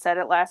kind of said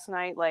it last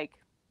night, like,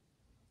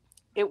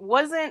 it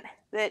wasn't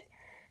that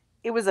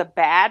it was a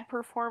bad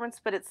performance,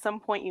 but at some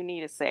point you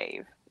need a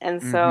save.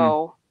 And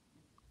so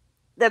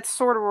that's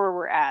sort of where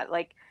we're at.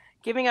 Like,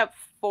 giving up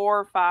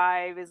 4 or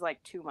 5 is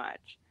like too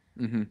much.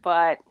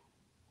 But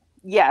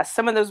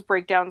some of those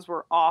breakdowns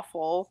were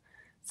awful.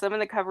 Some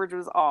of the coverage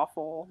was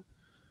awful.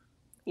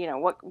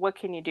 What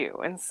can you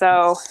do? And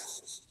so,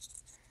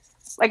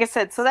 like I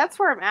said, so that's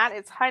where I'm at.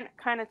 It's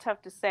kind of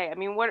tough to say. I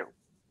mean, what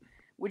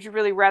would you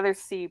really rather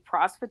see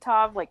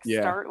Prosvetov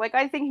start? Like,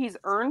 I think he's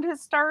earned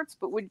his starts,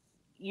 but would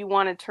you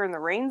want to turn the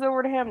reins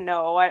over to him?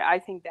 No, I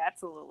think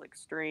that's a little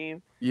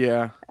extreme.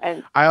 Yeah.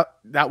 And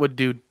that would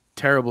do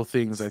terrible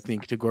things, I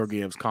think, to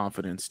Georgiev's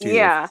confidence too.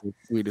 Yeah. If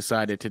we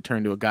decided to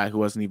turn to a guy who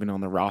wasn't even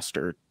on the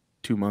roster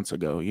 2 months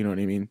ago. You know what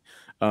I mean?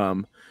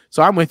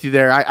 So I'm with you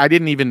there. I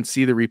didn't even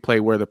see the replay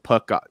where the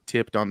puck got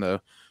tipped on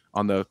the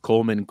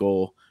Coleman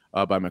goal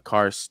by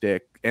Makar's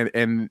stick.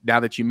 And now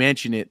that you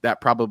mention it,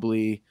 that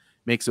probably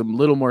makes a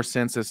little more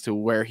sense as to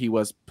where he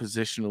was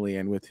positionally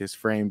and with his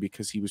frame,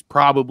 because he was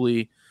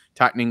probably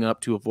tightening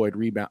up to avoid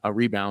a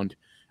rebound,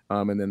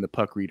 and then the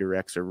puck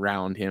redirects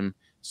around him,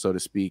 so to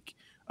speak.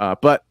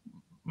 But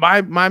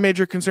my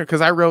major concern,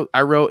 because I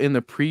wrote in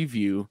the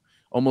preview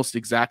almost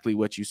exactly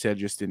what you said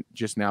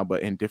just now,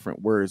 but in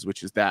different words,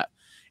 which is that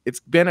it's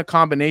been a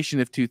combination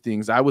of two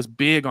things. I was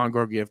big on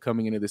Georgiev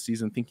coming into the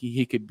season, thinking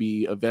he could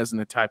be a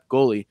Vezina type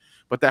goalie,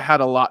 but that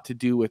had a lot to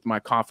do with my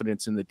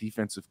confidence in the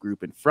defensive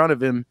group in front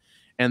of him.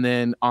 And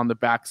then on the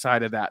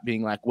backside of that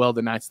being like, well,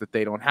 the nights that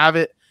they don't have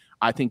it,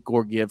 I think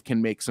Georgiev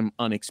can make some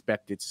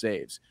unexpected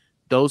saves.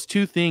 Those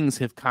two things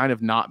have kind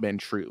of not been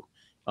true.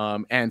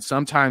 And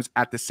sometimes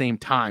at the same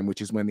time,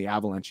 which is when the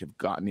Avalanche have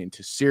gotten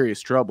into serious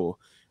trouble.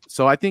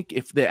 So I think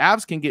if the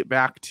Avs can get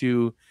back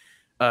to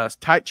a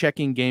tight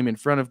checking game in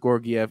front of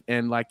Georgiev,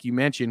 and like you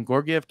mentioned,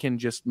 Georgiev can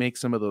just make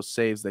some of those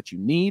saves that you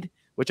need,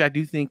 which I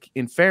do think,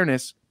 in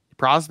fairness,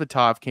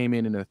 Prosvetov came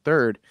in the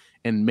third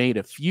and made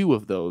a few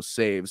of those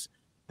saves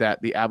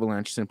that the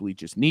Avalanche simply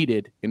just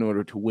needed in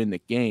order to win the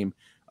game.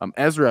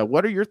 Ezra,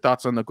 what are your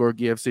thoughts on the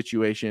Georgiev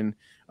situation?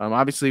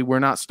 Obviously, we're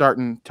not start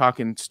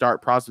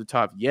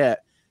Prosvetov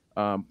yet,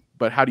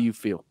 but how do you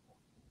feel?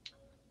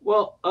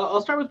 Well,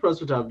 I'll start with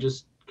Prosvetov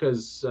just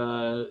because,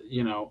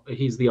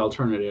 he's the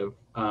alternative.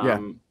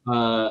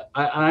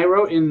 I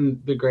wrote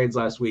in the grades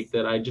last week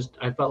that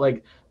I felt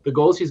like the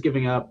goals he's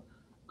giving up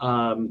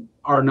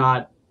are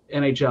not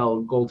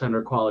NHL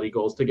goaltender quality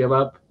goals to give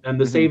up, and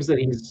the saves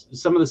that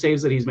some of the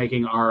saves that he's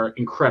making are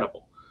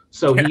incredible.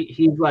 So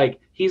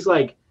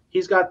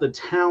he's got the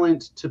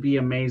talent to be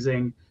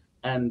amazing,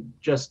 and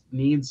just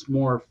needs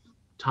more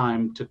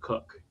time to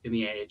cook in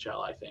the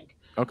AHL, I think.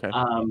 Okay.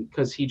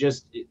 Because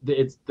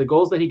it's the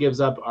goals that he gives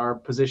up are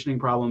positioning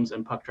problems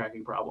and puck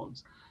tracking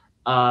problems,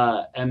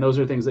 And those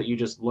are things that you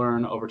just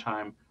learn over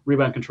time.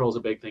 Rebound control is a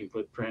big thing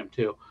for him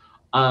too.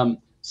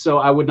 So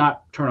I would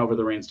not turn over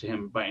the reins to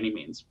him by any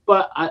means.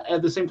 But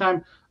at the same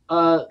time,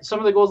 some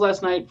of the goals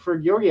last night for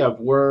Georgiev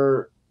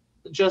were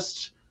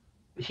just,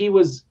 he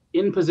was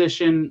in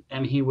position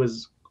and he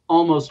was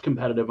almost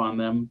competitive on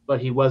them,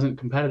 but he wasn't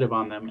competitive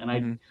on them.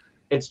 And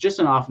it's just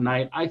an off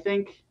night. I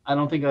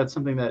don't think that's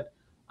something that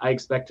I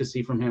expect to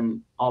see from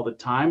him all the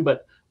time.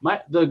 But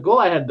the goal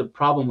I had the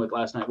problem with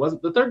last night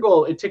wasn't the third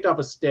goal. It ticked off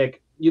a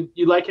stick. You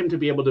like him to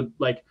be able to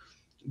like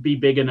be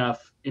big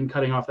enough in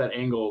cutting off that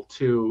angle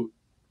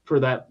for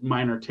that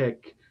minor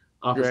tick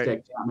off a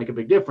stick to not make a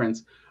big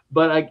difference.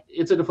 But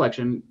it's a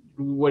deflection.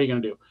 What are you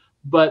going to do?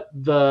 But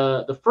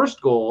the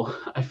first goal,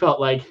 I felt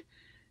like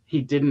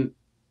he didn't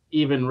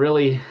even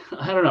really,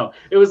 I don't know.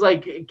 It was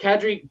like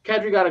Kadri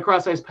got a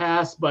cross-ice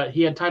pass, but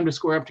he had time to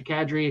square up to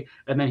Kadri,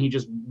 and then he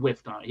just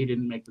whiffed on it. He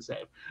didn't make the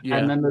save. Yeah.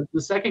 And then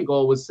the second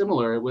goal was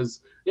similar. It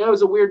was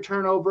a weird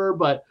turnover,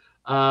 but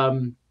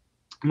Mangiapane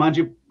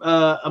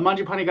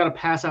got a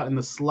pass out in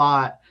the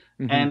slot,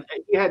 and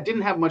he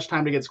didn't have much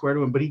time to get square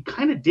to him, but he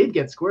kind of did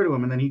get square to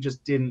him, and then he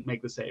just didn't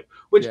make the save,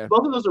 which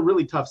both of those are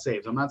really tough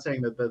saves. I'm not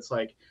saying that that's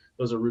like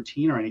those are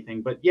routine or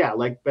anything, but yeah,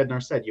 like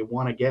Bednar said, you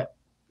want to get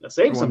a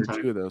save sometimes.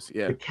 Two of those,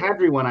 yeah. The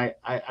Kadri one,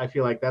 I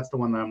feel like that's the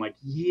one that I'm like,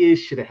 you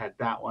should have had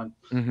that one.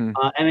 And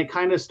it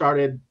kind of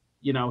started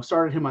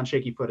him on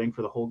shaky footing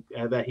for the whole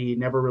that he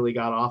never really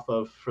got off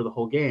of for the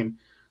whole game.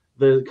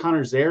 The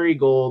Connor Zary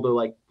goal,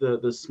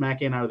 the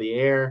smack in out of the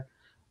air.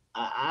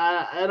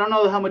 I don't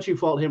know how much you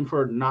fault him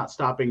for not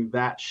stopping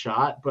that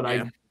shot, but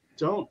I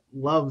don't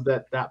love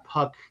that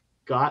puck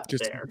got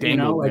just there.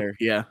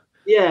 There.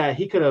 Yeah,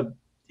 he could have.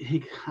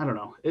 I don't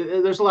know.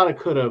 There's a lot of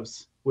could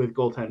haves with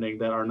goaltending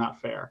that are not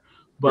fair.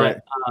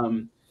 But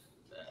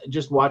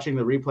just watching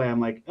the replay, I'm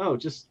like, oh,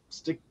 just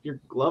stick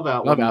your glove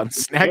out and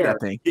snag that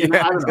thing. I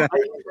don't know.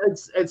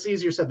 It's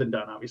easier said than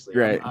done, obviously.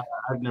 Right.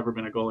 I've never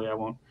been a goalie. I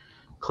won't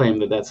claim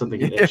that that's something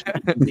that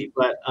should be.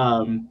 But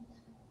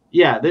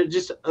they're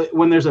just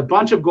when there's a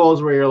bunch of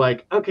goals where you're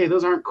like, okay,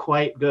 those aren't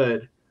quite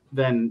good,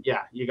 then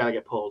you got to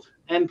get pulled.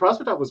 And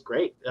Prospetov was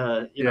great.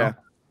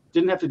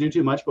 Didn't have to do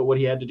too much, but what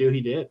he had to do,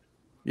 he did.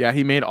 Yeah,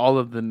 he made all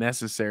of the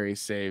necessary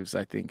saves,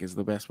 I think, is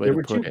the best way to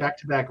put it. There were two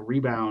back-to-back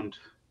rebound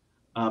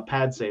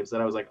pad saves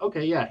that I was like,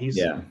 okay,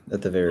 he's at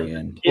the very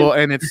end. Well,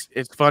 and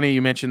it's funny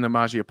you mentioned the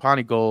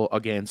Mangiapane goal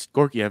against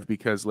Georgiev,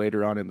 because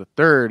later on in the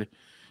third,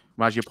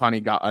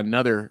 Mangiapane got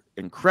another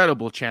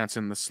incredible chance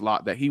in the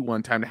slot that he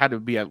one time had to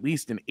be at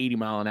least an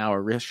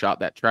 80-mile-an-hour wrist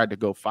shot that tried to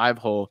go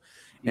 5-hole,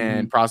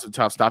 and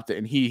Prospetov stopped it,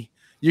 and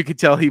you could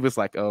tell he was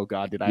like, oh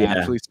God, did I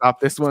actually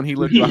stop this one? He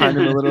looked behind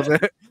him a little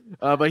bit,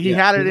 but he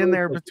had it in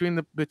there between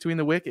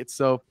the wickets.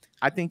 So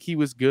I think he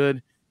was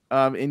good.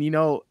 And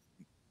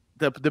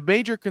the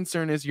major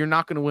concern is you're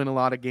not going to win a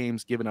lot of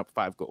games giving up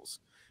 5 goals.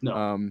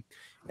 No.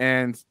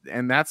 And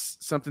that's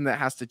something that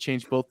has to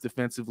change both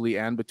defensively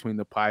and between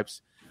the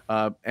pipes.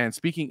 And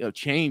speaking of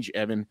change,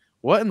 Evan,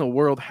 what in the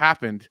world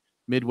happened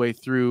midway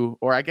through,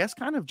 or I guess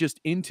kind of just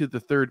into the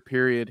third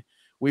period?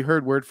 We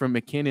heard word from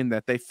McKinnon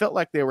that they felt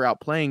like they were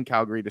outplaying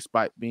Calgary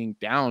despite being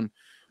down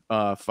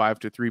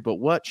 5-3. But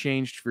what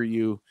changed for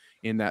you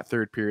in that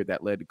third period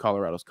that led to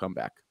Colorado's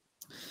comeback?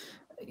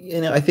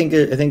 I think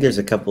there's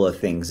a couple of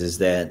things. Is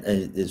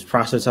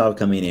Prospetov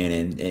coming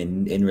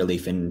in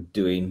relief and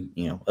doing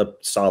a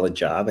solid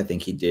job. I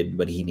think he did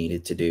what he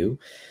needed to do.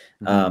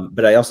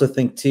 But I also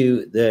think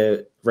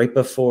too, right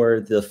before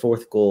the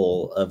fourth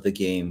goal of the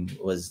game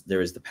there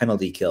was the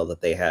penalty kill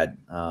that they had.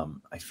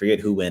 I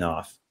forget who went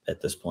off at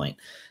this point,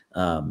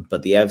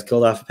 but the Avs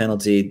killed off a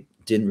penalty.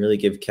 Didn't really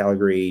give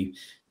Calgary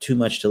too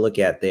much to look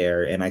at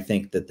there, and I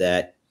think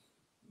that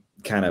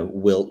kind of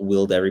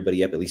willed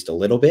everybody up at least a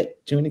little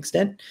bit to an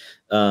extent,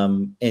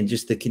 and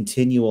just the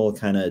continual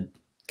kind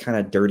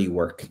of dirty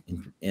work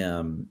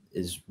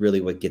is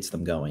really what gets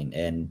them going.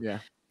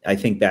 And I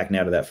think back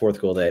now to that fourth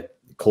goal that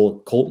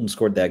Colton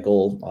scored that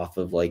goal off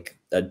of like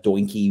a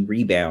doinky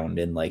rebound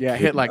and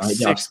hit like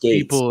 6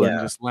 people and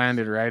just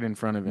landed right in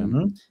front of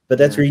him. But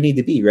that's where you need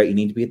to be, right? You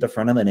need to be at the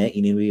front of the net.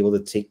 You need to be able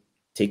to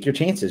take your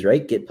chances,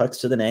 right? Get pucks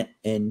to the net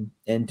and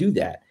do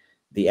that.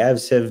 The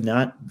Avs have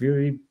not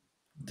really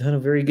done a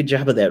very good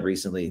job of that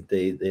recently.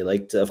 They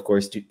like to, of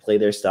course, play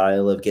their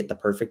style of get the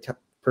perfect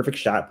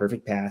shot,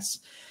 perfect pass,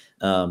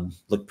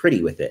 look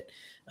pretty with it.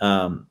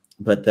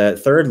 But the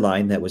third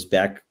line that was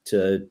back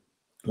to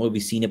what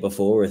we've seen it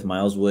before with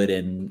Miles Wood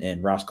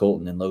and Ross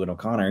Colton and Logan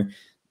O'Connor,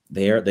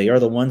 they are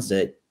the ones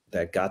that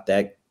got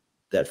that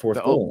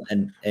fourth goal.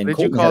 And did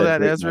Colton you call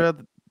that, Ezra,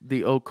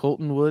 the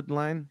O'Colton Wood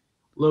line?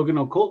 Logan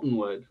O'Colton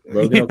Wood.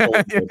 Logan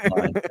O'Colton Wood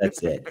line.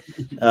 That's it.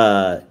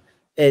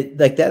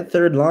 Like that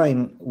third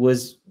line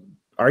was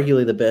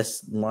arguably the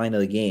best line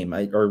of the game.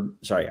 I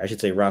should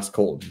say Ross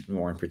Colton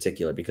more in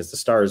particular, because the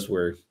Stars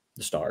were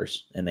the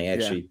Stars and they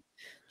actually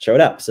showed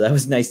up. So that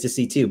was nice to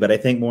see too. But I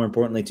think more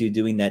importantly too,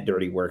 doing that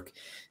dirty work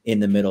in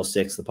the middle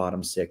 6, the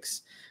bottom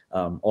 6,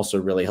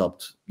 also really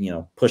helped,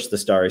 push the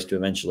Stars to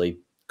eventually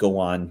go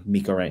on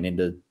Mikko right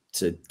into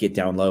to get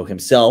down low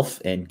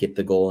himself and get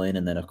the goal in.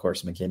 And then, of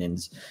course,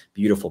 McKinnon's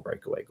beautiful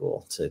breakaway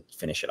goal to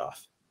finish it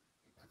off.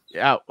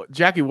 Yeah,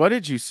 Jackie, what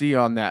did you see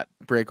on that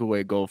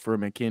breakaway goal for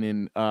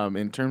McKinnon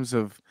in terms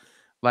of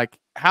like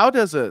how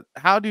do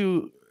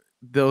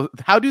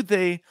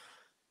they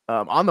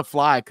on the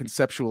fly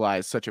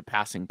conceptualize such a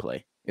passing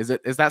play? Is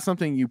that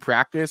something you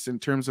practice in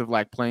terms of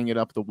like playing it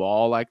up the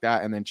wall like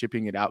that and then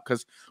chipping it out?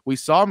 Because we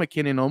saw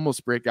McKinnon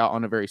almost break out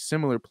on a very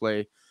similar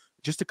play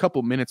just a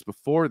couple minutes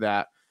before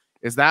that.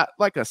 Is that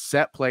like a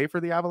set play for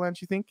the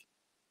Avalanche, you think?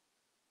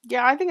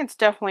 Yeah, I think it's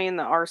definitely in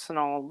the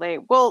arsenal. They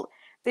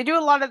do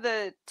a lot of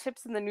the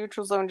tips in the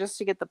neutral zone just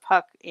to get the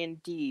puck in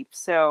deep.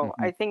 So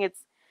I think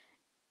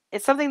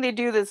it's something they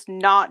do that's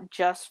not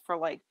just for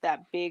like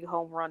that big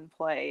home run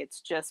play.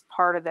 It's just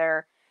part of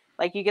their,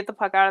 like, you get the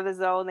puck out of the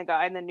zone, the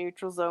guy in the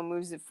neutral zone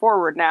moves it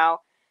forward.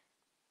 Now,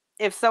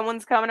 if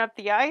someone's coming up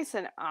the ice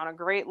and on a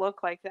great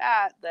look like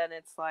that, then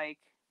it's like,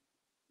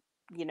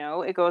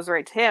 it goes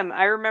right to him.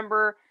 I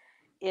remember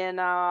in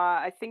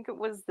I think it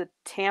was the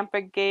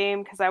Tampa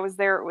game, because I was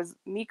there. It was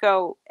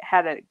Mikko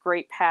had a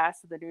great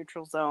pass in the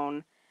neutral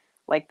zone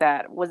like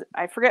that.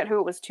 I forget who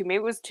it was to. Maybe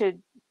it was to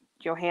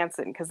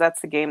Johansson, because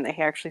that's the game that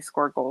he actually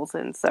scored goals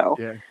in. So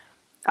Yeah.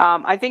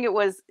 I think it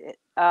was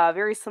a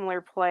very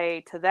similar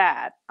play to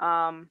that.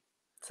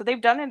 So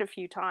they've done it a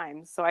few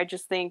times. So I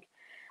just think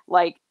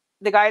like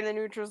the guy in the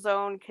neutral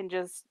zone can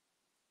just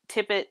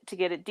tip it to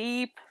get it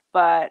deep.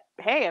 But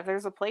hey, if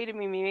there's a play to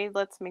be made,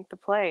 let's make the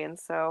play. And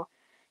so,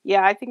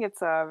 yeah, I think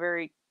it's a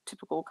very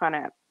typical kind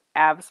of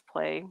Avs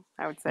play,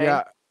 I would say.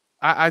 Yeah,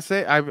 I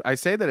say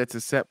that it's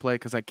a set play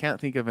because I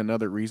can't think of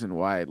another reason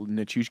why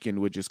Nichushkin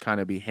would just kind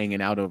of be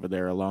hanging out over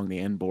there along the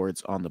end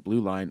boards on the blue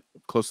line,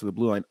 close to the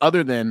blue line,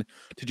 other than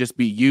to just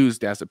be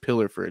used as a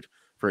pillar for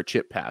a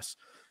chip pass.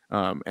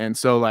 And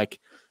so like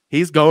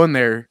he's going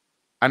there,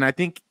 and I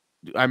think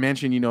I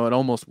mentioned, it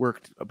almost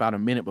worked about a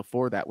minute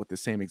before that with the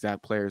same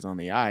exact players on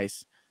the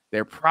ice.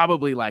 They're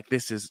probably like,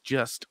 this is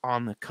just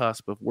on the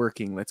cusp of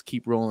working. Let's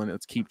keep rolling.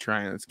 Let's keep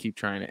trying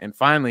it. And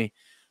finally,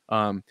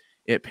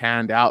 it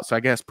panned out. So I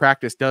guess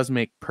practice does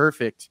make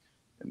perfect.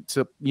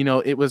 So,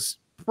 it was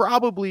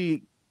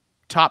probably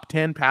top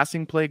 10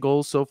 passing play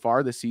goals so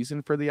far this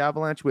season for the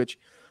Avalanche, which,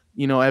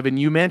 Evan,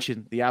 you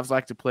mentioned the Avs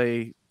like to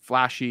play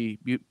flashy,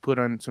 put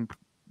on some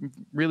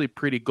really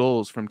pretty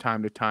goals from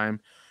time to time.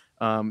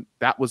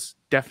 That was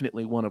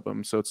definitely one of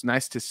them. So it's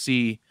nice to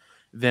see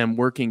them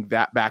working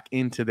that back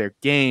into their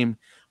game.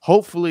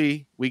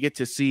 Hopefully we get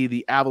to see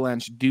the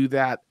Avalanche do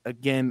that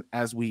again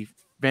as we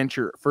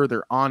venture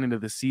further on into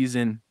the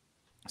season,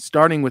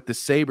 starting with the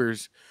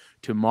Sabres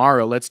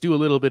tomorrow. Let's do a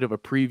little bit of a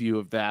preview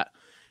of that.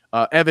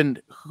 Evan,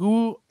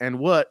 who and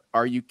what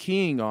are you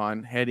keying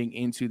on heading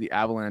into the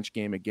Avalanche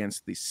game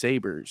against the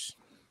Sabres?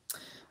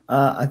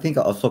 I think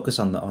I'll focus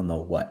on the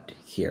what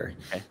here,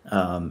 okay.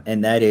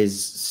 And that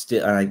is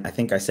still. I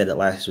think I said it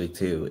last week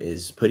too.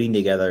 Is putting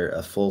together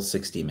a full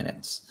 60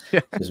 minutes,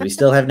 because we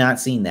still have not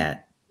seen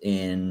that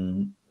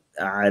in,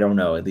 I don't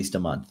know, at least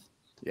a month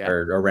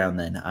or around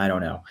then. I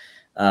don't know.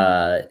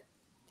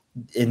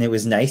 And it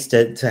was nice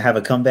to have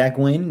a comeback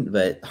win,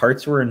 but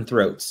hearts were in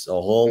throats a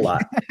whole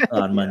lot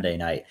on Monday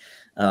night.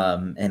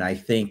 And I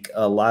think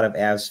a lot of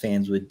Avs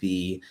fans would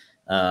be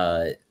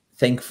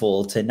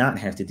thankful to not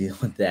have to deal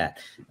with that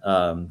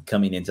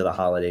coming into the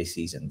holiday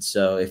season.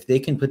 So if they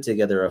can put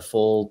together a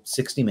full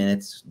 60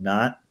 minutes,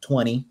 not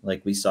 20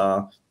 like we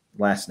saw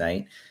last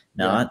night,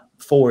 not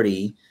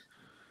 40,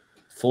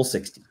 full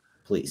 60,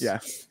 please.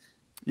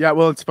 Yeah,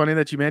 well, it's funny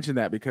that you mentioned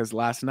that, because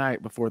last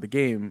night before the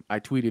game, I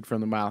tweeted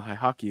from the Mile High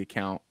Hockey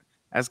account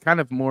as kind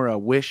of more a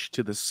wish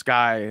to the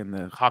sky and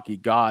the hockey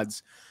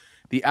gods.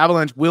 The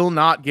Avalanche will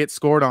not get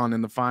scored on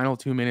in the final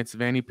 2 minutes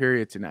of any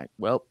period tonight.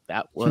 Well,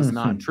 that was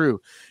not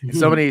true.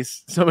 Somebody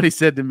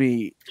said to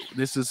me,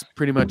 this is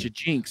pretty much a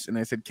jinx. And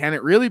I said, can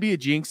it really be a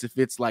jinx if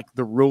it's like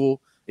the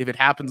rule, if it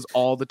happens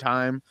all the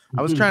time?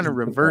 I was trying to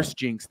reverse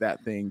jinx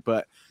that thing,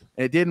 but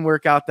it didn't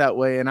work out that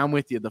way. And I'm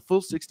with you. The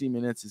full 60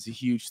 minutes is a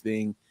huge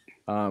thing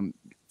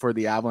for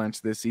the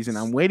Avalanche this season.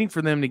 I'm waiting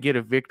for them to get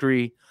a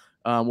victory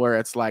where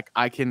it's like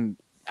I can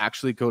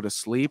actually go to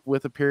sleep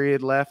with a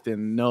period left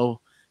and know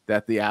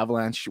that the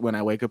Avalanche, when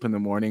I wake up in the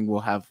morning, will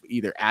have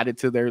either added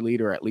to their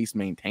lead or at least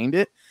maintained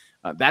it.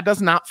 That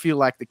does not feel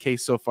like the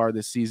case so far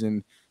this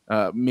season.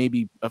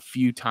 Maybe a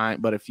few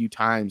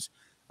times.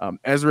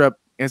 Ezra,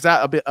 is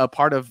that a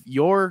part of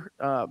your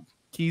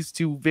keys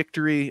to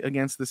victory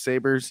against the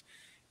Sabres?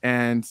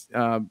 And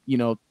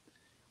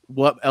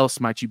what else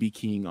might you be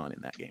keying on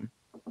in that game?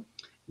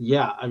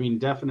 Yeah, I mean,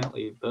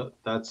 definitely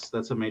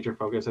that's a major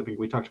focus. I think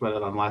we talked about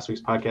it on last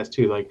week's podcast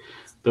too. Like,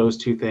 those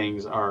two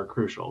things are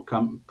crucial.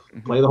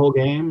 Play the whole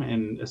game,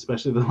 and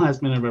especially the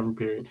last minute of every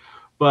period.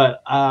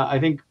 But I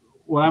think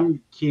what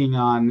I'm keying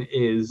on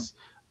is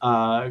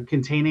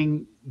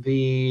containing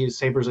the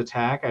Sabres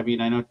attack. I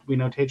mean, we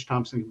know Tage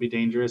Thompson can be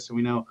dangerous, and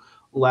we know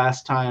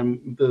last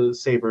time the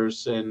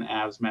Sabres and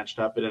Avs matched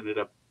up, it ended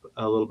up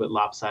a little bit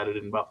lopsided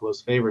in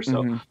Buffalo's favor.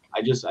 So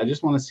I just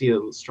want to see a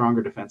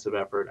stronger defensive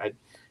effort.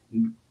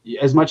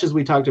 as much as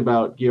we talked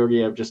about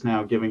Georgiev just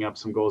now giving up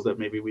some goals that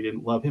maybe we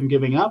didn't love him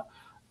giving up,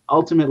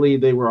 ultimately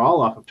they were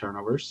all off of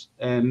turnovers,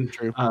 and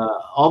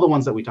all the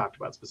ones that we talked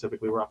about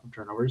specifically were off of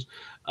turnovers.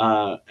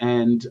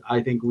 And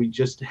I think we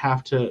just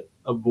have to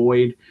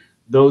avoid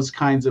those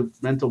kinds of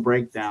mental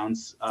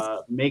breakdowns.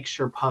 Make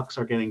sure pucks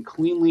are getting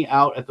cleanly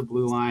out at the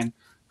blue line,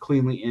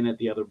 cleanly in at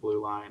the other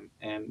blue line,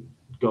 and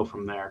go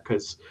from there,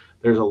 because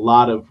there's a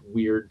lot of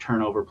weird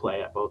turnover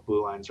play at both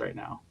blue lines right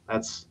now.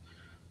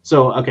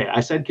 So okay,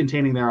 I said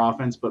containing their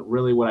offense, but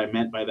really what I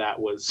meant by that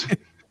was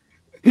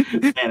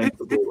manage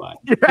the blue line.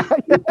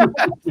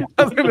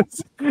 I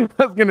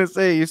was gonna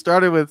say, you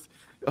started with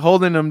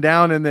holding them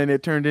down, and then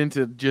it turned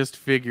into just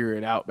figure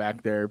it out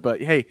back there. But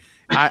hey,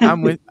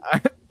 I'm with.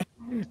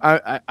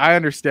 I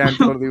understand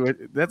totally what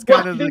that's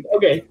kind of like.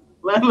 Okay.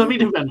 Let me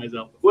defend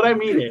myself. What I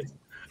mean is,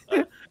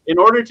 in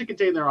order to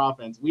contain their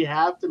offense, we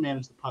have to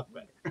manage the puck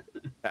better.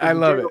 I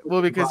love it.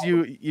 Well, because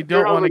you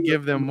don't want to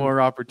give them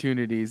more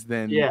opportunities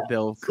than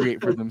they'll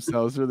create for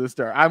themselves for the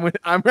start.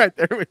 I'm right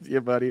there with you,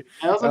 buddy.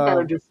 I also kind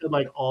of just said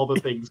like all the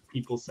things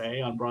people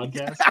say on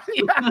broadcast.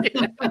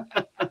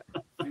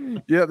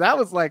 Yeah, that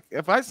was like,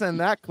 if I send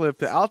that clip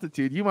to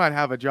Altitude, you might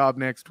have a job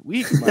next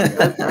week.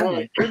 Oh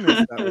my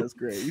goodness, that was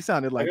great. You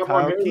sounded like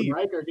Kyle Keith.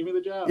 Riker, give me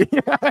the job.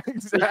 Yeah,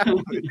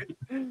 exactly.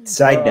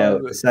 Side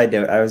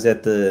note, I was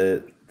at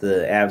the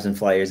Avs and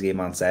Flyers game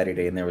on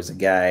Saturday, and there was a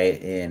guy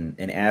in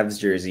an Avs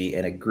jersey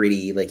and a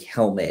gritty like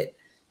helmet,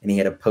 and he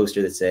had a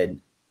poster that said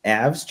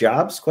Avs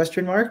jobs ?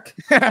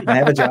 I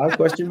have a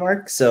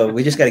job ? So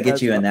we just got to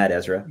get you in that,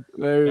 Ezra.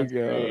 There you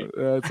go. Great.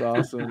 That's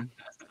awesome.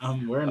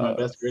 I'm wearing my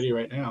best gritty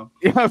right now.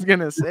 Yeah, I was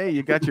gonna say,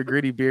 you got your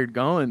gritty beard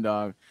going,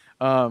 dog.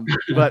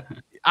 But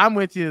I'm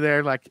with you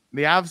there. Like,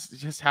 the Avs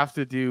just have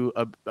to do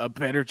a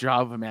better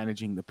job of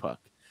managing the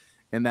puck,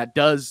 and that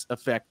does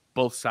affect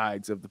both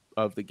sides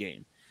of the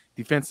game,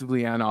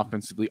 defensively and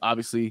offensively.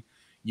 Obviously,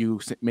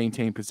 you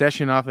maintain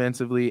possession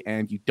offensively,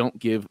 and you don't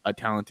give a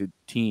talented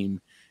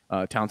team,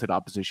 talented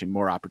opposition,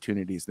 more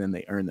opportunities than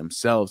they earn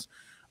themselves.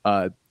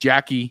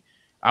 Jackie,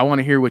 I want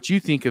to hear what you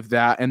think of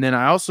that, and then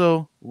I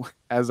also,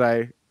 as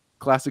I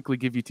classically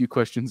give you two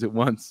questions at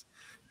once,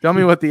 tell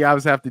me what the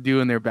Avs have to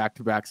do in their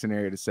back-to-back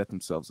scenario to set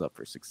themselves up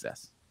for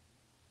success.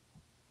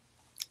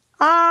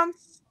 I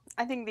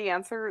think the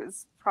answer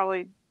is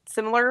probably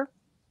similar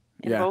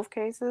in both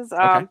cases.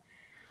 Okay.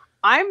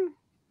 I'm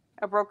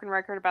a broken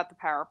record about the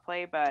power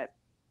play, but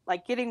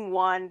like, getting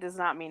one does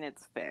not mean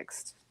it's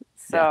fixed.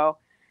 So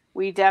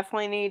we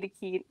definitely need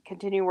to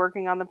continue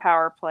working on the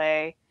power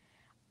play.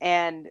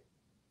 And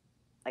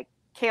like,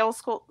 Kale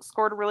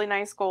scored a really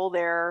nice goal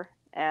there,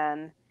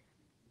 and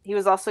he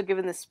was also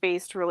given the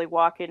space to really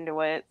walk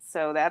into it.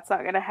 So that's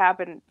not going to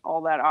happen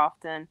all that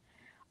often.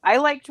 I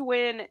liked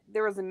when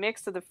there was a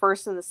mix of the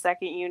first and the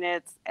second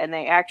units, and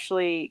they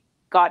actually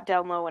got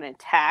down low and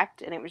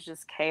attacked, and it was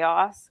just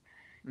chaos.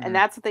 Mm-hmm. And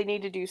that's what they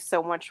need to do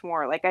so much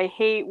more. Like, I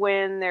hate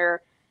when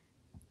they're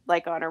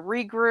like on a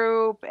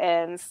regroup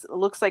and it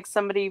looks like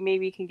somebody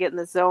maybe can get in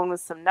the zone with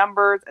some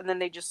numbers, and then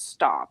they just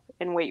stop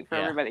and wait for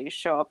everybody to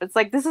show up. It's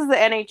like, this is the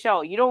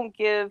NHL. You don't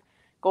give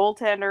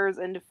goaltenders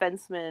and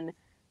defensemen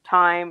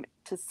time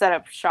to set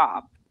up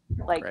shop.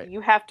 Like,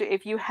 you have to,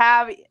 if you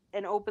have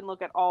an open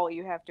look at all,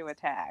 you have to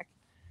attack.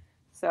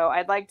 So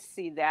I'd like to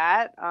see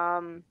that.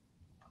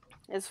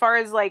 As far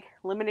as like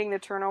limiting the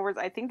turnovers,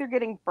 I think they're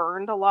getting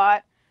burned a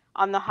lot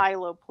on the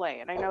high-low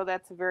play. And I know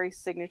that's a very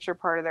signature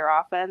part of their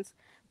offense,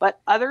 but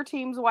other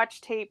teams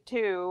watch tape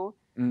too,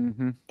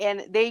 and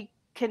they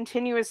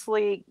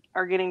continuously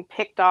are getting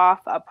picked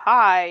off up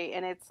high.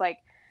 And it's like,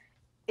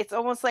 it's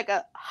almost like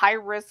a high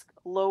risk,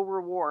 low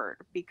reward,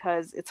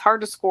 because it's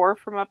hard to score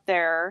from up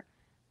there,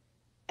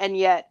 and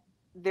yet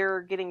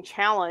they're getting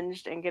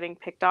challenged and getting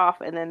picked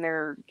off, and then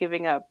they're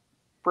giving up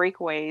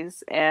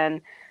breakaways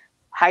and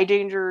high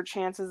danger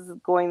chances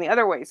of going the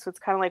other way. So it's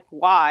kind of like,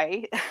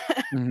 why?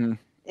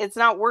 It's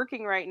not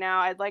working right now.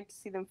 I'd like to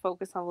see them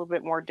focus on a little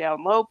bit more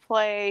down low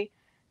play.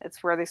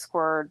 That's where they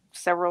scored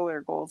several of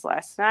their goals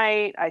last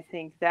night. I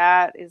think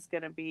that is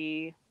going to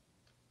be,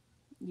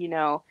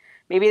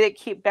 maybe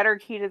they better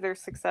key to their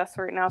success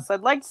right now. So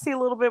I'd like to see a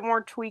little bit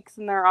more tweaks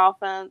in their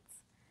offense,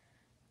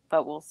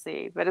 but we'll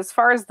see. But as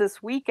far as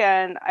this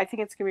weekend, I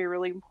think it's going to be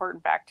really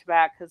important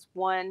back-to-back, because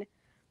one,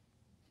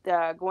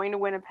 going to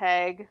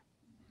Winnipeg,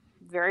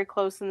 very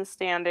close in the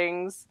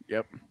standings.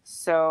 Yep.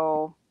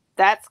 So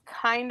that's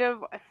kind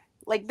of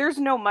like, there's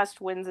no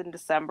must-wins in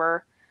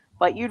December,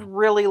 but you'd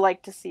really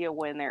like to see a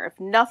win there. If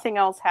nothing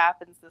else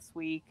happens this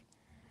week,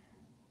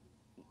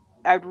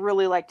 I'd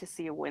really like to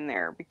see a win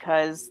there,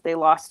 because they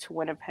lost to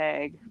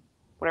Winnipeg,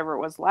 whatever it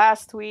was,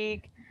 last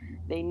week.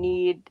 They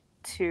need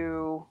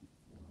to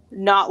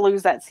not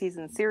lose that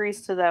season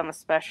series to them,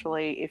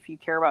 especially if you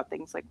care about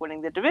things like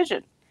winning the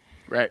division.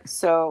 Right.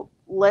 So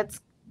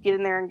let's get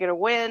in there and get a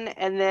win.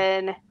 And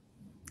then,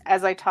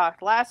 as I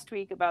talked last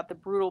week about the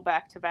brutal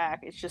back-to-back,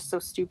 it's just so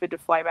stupid to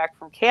fly back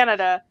from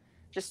Canada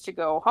just to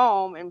go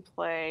home and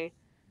play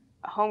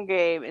a home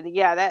game. And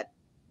that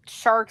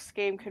Sharks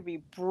game could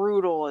be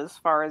brutal as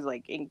far as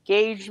like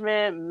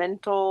engagement,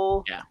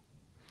 mental. Yeah.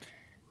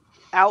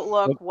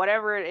 outlook,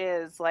 whatever it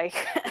is, like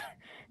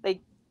like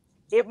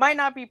it might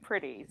not be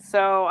pretty.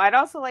 So I'd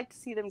also like to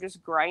see them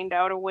just grind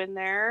out a win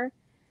there.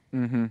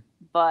 Mm-hmm.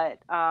 But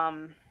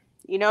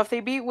if they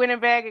beat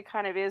Winnipeg, it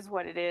kind of is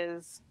what it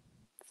is.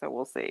 So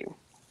we'll see.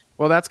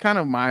 Well, that's kind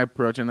of my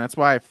approach, and that's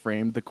why I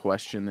framed the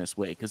question this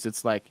way, because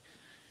it's like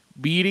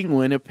beating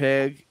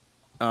Winnipeg,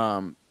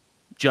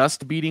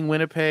 just beating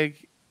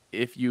Winnipeg,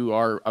 if you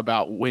are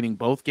about winning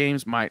both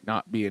games, might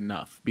not be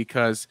enough.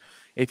 Because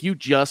if you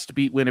just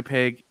beat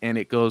Winnipeg and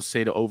it goes,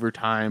 say, to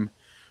overtime,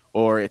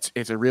 or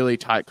it's a really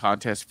tight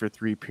contest for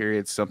 3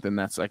 periods, something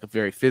that's like a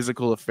very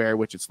physical affair,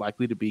 which it's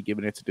likely to be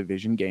given it's a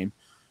division game,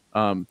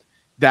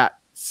 that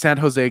San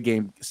Jose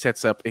game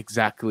sets up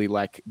exactly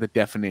like the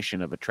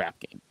definition of a trap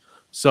game.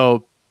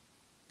 So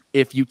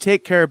if you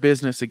take care of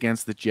business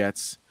against the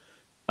Jets,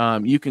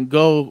 you can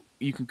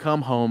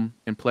come home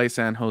and play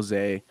San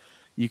Jose.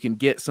 You can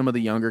get some of the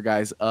younger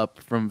guys up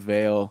from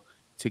Vail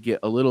to get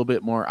a little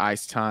bit more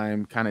ice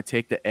time, kind of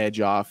take the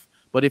edge off.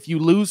 But if you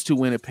lose to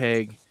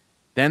Winnipeg,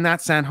 then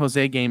that San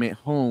Jose game at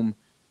home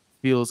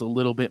feels a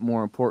little bit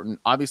more important.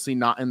 Obviously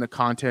not in the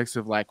context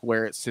of like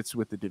where it sits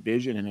with the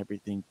division and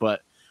everything,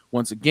 but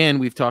once again,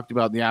 we've talked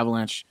about the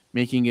Avalanche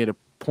making it a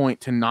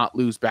point to not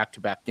lose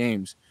back-to-back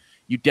games.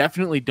 You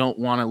definitely don't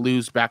want to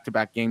lose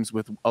back-to-back games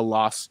with a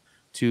loss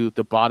to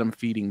the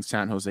bottom-feeding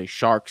San Jose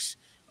Sharks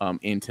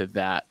into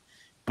that.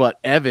 But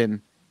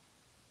Evan,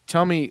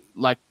 tell me,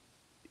 like,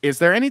 is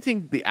there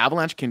anything the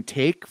Avalanche can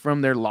take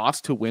from their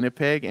loss to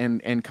Winnipeg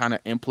and kind of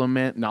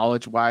implement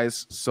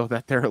knowledge-wise so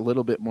that they're a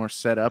little bit more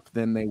set up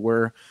than they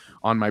were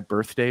on my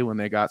birthday when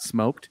they got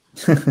smoked?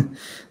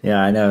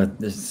 Yeah, I know.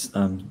 This,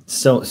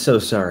 so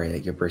sorry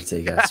that your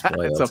birthday got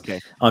spoiled. It's okay.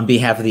 On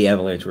behalf of the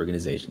Avalanche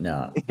organization.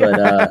 No,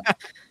 but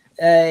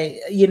I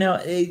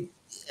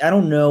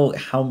don't know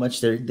how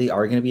much they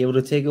are going to be able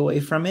to take away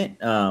from it.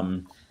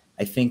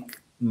 I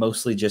think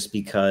mostly just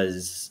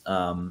because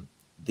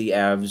the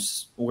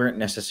Avs weren't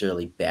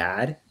necessarily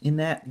bad in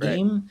that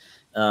game.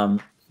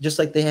 Just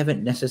like they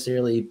haven't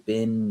necessarily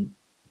been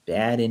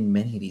bad in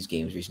many of these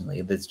games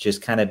recently. That's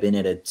just kind of been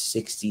at a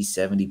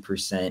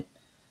 60-70%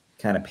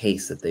 kind of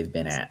pace that they've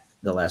been at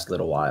the last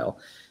little while.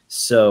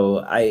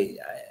 So I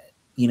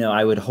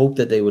would hope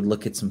that they would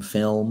look at some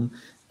film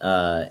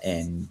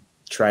and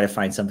try to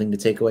find something to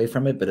take away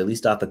from it. But at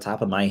least off the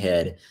top of my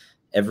head,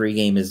 every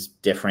game is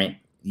different.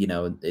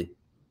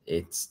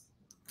 It's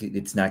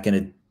not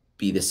going to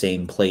be the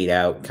same played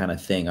out kind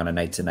of thing on a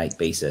night to night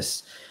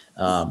basis.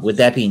 With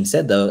that being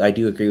said, though, I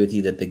do agree with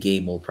you that the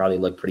game will probably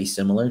look pretty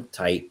similar,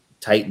 tight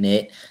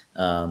knit,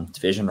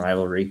 division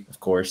rivalry. Of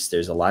course,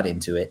 there's a lot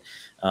into it.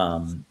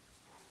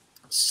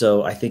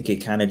 So I think it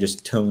kind of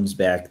just tones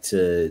back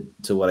to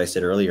what I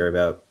said earlier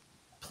about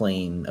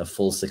playing a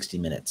full 60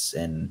 minutes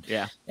and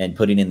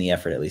putting in the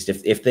effort. At least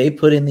if they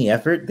put in the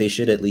effort, they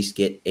should at least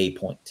get a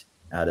point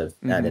out of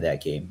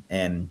that game.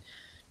 And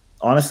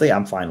honestly,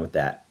 I'm fine with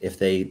that if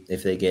they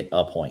get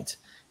a point.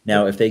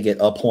 Now, if they get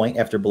a point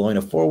after blowing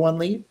a 4-1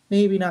 lead,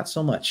 maybe not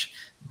so much.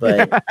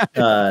 But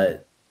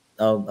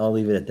I'll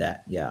leave it at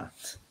that. Yeah.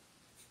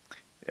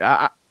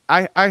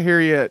 I hear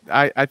you.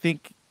 I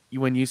think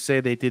when you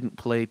say they didn't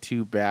play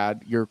too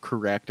bad, you're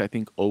correct, I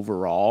think,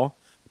 overall.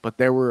 But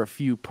there were a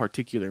few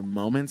particular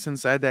moments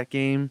inside that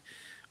game,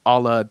 a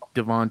la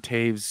Devon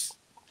Taves'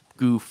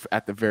 goof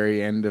at the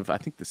very end of, I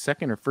think, the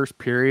second or first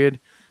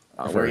period,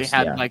 where he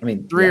had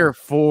three or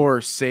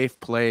four safe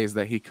plays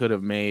that he could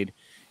have made,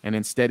 and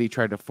instead he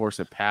tried to force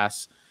a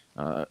pass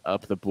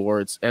up the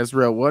boards.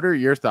 Ezra, what are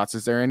your thoughts?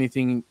 Is there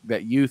anything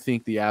that you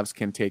think the Avs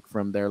can take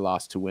from their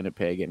loss to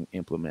Winnipeg and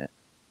implement?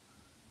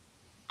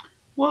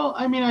 Well,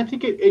 I mean, I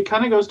think it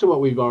kind of goes to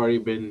what we've already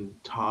been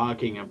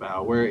talking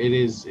about, where it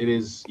is,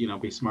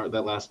 be smart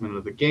that last minute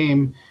of the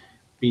game,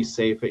 be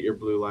safe at your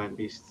blue line,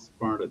 be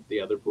smart at the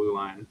other blue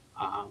line.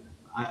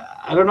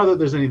 I don't know that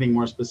there's anything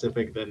more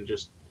specific than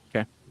just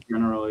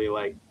generally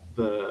like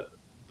the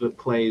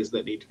plays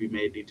that need to be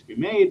made.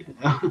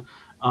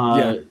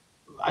 I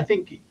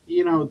think,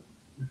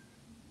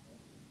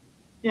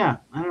 I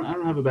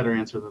don't have a better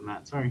answer than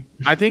that. Sorry.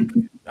 I think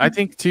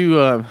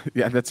too.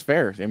 That's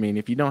fair. I mean,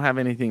 if you don't have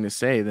anything to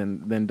say,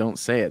 then don't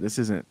say it. This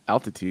isn't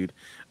altitude.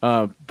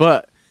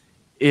 But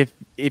if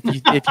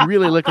you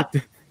really look at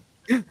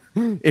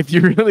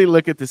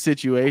the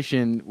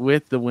situation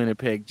with the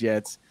Winnipeg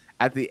Jets,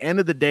 at the end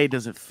of the day,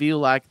 does it feel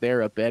like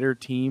they're a better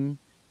team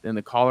than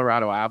the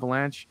Colorado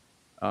Avalanche?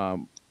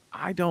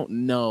 I don't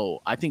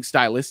know. I think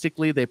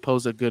stylistically they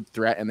pose a good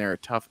threat and they're a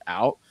tough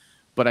out.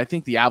 But I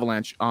think the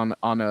Avalanche on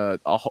a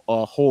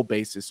whole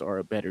basis are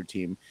a better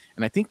team.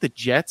 And I think the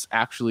Jets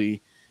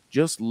actually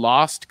just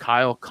lost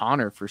Kyle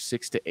Connor for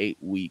 6 to 8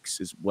 weeks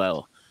as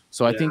well.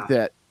 So I think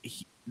that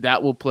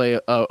that will play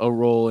a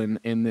role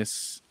in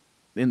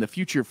the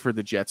future for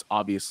the Jets,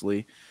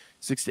 obviously.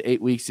 6 to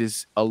 8 weeks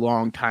is a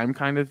long time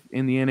kind of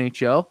in the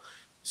NHL.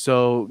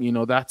 So,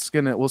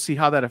 we'll see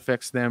how that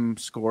affects them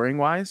scoring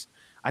wise.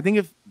 I think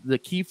if the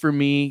key for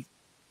me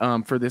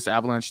for this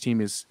Avalanche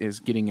team is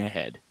getting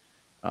ahead.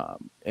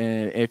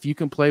 And if you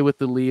can play with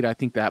the lead, I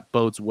think that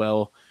bodes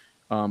well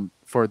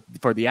for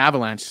the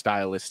Avalanche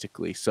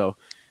stylistically. So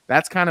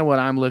that's kind of what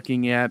I'm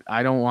looking at.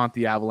 I don't want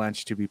the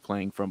Avalanche to be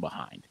playing from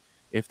behind.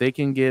 If they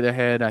can get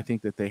ahead, I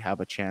think that they have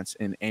a chance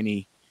in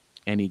any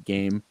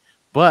game.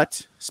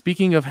 But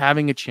speaking of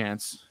having a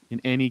chance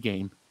in any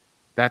game,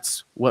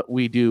 that's what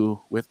we do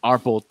with our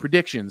bold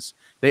predictions.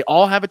 They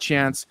all have a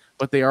chance,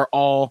 but they are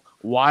all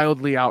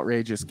wildly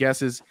outrageous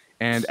guesses.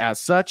 And as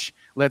such,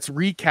 let's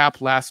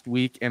recap last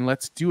week, and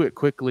let's do it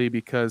quickly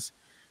because,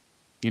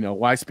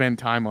 why spend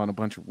time on a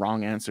bunch of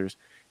wrong answers?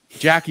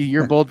 Jackie,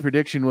 your bold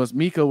prediction was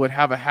Miko would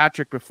have a hat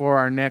trick before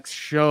our next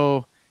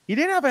show. He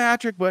didn't have a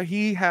hat trick, but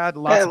he had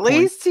lots of points. At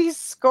least he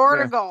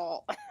scored a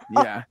goal.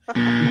 Yeah.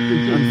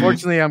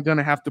 Unfortunately, I'm going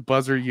to have to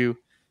buzzer you.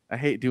 I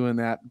hate doing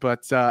that.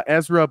 But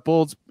Ezra's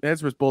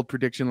bold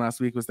prediction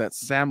last week was that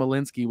Sam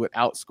Alinsky would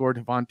outscore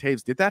Devon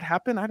Taves. Did that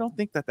happen? I don't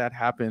think that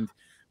happened.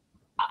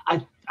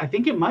 I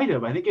think it might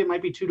have. I think it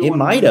might be 2-1. It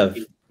might have.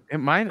 It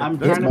might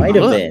have. It might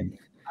have been.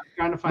 I'm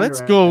trying to find Let's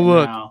it right go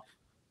look. now.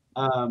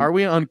 Are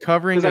we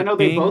uncovering? Because I know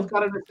they both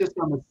got an assist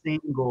on the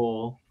same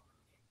goal.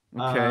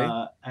 Okay.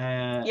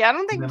 I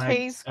don't think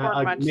Taves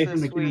scored much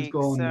Nathan this McKinnon's week.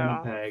 goal in So.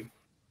 Winnipeg.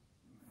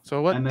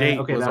 So what date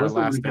was our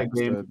last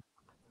episode?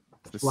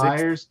 The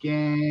Flyers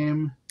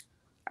game.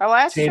 Our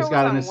last show Taves was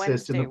got on an assist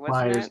Wednesday, in the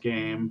Flyers it?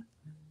 game,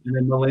 and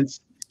then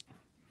Mullins.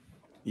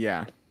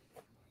 Yeah.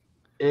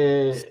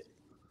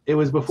 It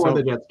was before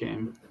the Jets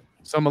game.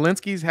 So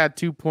Malinsky's had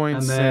 2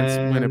 points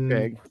since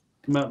Winnipeg.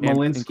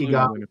 Malinsky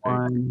got Winnipeg.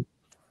 1.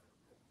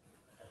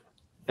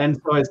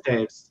 And so has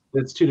Taves.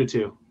 It's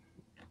 2-2.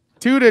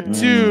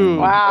 2-2.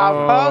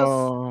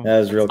 Wow, that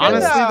was real close.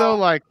 Honestly, though,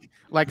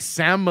 like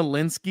Sam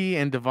Malinsky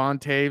and Devon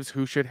Taves,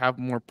 who should have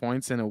more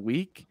points in a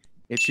week,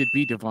 it should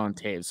be Devon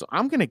Taves. So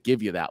I'm gonna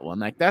give you that one.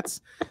 Like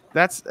that's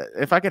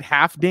if I could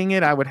half ding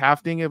it, I would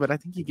half ding it, but I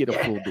think you get a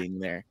full ding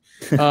there.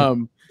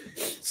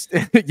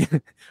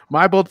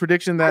 My bold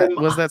prediction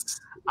was that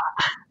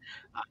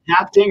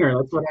half dinger.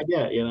 That's what I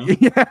get. Yeah.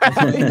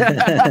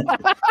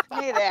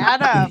 Hey, they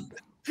add up.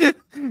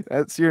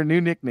 That's your new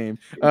nickname.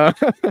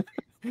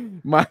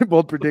 My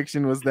bold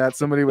prediction was that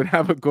somebody would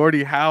have a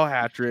Gordie Howe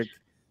hat trick.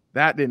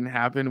 That didn't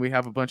happen. We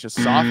have a bunch of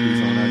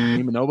softies on our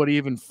team, and nobody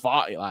even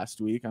fought last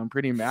week. I'm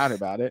pretty mad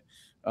about it.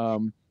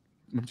 I'm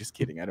just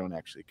kidding. I don't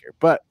actually care.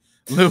 But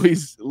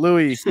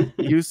Louis,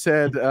 you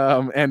said,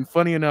 and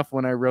funny enough,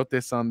 when I wrote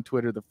this on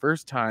Twitter the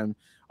first time,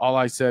 all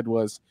I said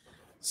was,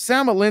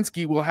 Sam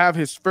Alinsky will have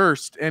his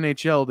first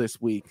NHL this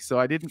week. So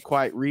I didn't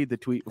quite read the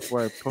tweet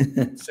before I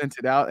sent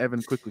it out.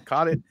 Evan quickly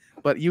caught it.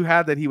 But you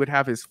had that he would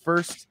have his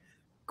first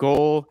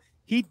goal.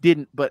 He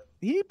didn't, but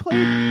he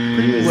played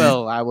pretty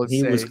well, I would say.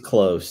 He was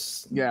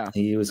close. Yeah.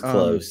 He was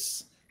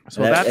close.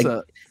 So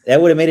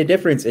that would have made a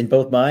difference in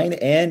both mine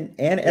and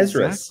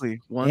Ezra's.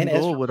 Exactly. One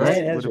goal would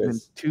have been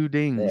 2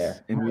 dings.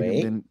 There. And we'd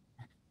have been,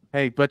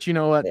 hey, but you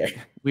know what? There.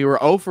 We were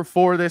 0 for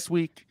 4 this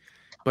week,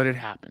 but it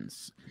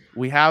happens.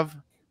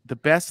 The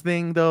best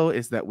thing, though,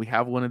 is that we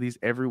have one of these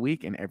every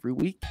week, and every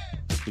week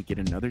we get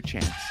another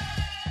chance.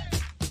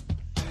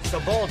 It's a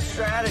bold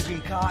strategy,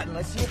 Cotton.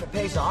 Let's see if it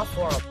pays off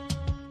for him.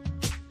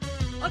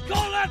 I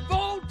call that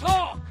bold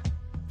talk.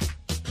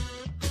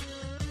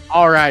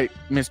 All right,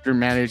 Mr.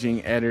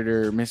 Managing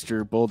Editor,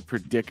 Mr. Bold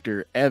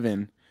Predictor,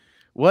 Evan,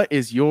 what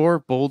is your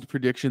bold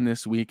prediction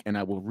this week? And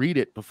I will read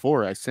it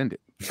before I send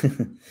it.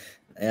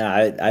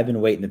 Yeah, I've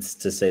been waiting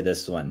to say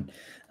this one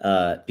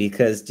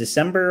because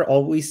December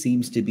always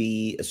seems to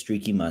be a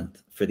streaky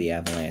month for the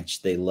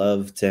Avalanche. They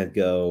love to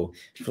go,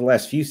 for the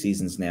last few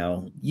seasons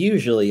now,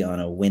 usually on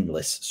a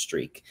winless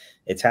streak.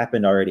 It's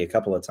happened already a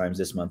couple of times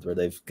this month where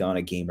they've gone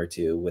a game or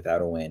two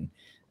without a win.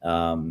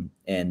 And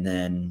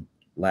then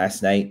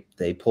last night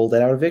they pulled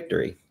it out a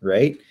victory,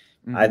 right?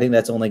 Mm-hmm. I think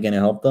that's only going to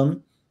help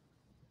them.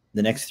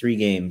 The next 3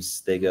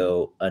 games, they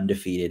go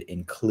undefeated,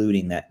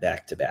 including that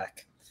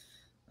back-to-back.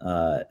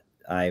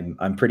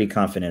 I'm pretty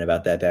confident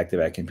about that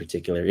back-to-back in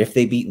particular. If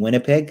they beat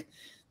Winnipeg,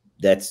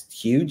 that's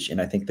huge, and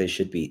I think they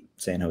should beat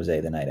San Jose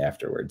the night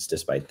afterwards,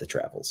 despite the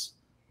travels.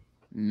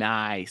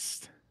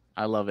 Nice.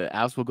 I love it.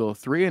 Avs will go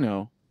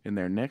 3-0 in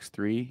their next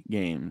 3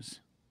 games.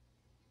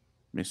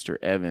 Mr.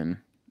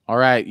 Evan. All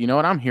right, you know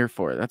what? I'm here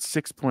for it. That's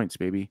 6 points,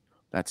 baby.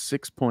 That's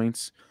 6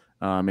 points.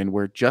 And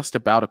we're just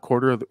about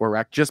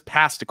just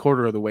past a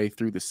quarter of the way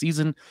through the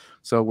season.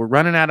 So we're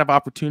running out of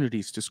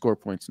opportunities to score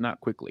points,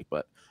 not quickly,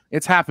 but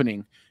it's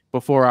happening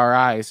before our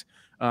eyes.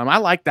 I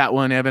like that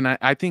one, Evan.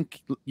 I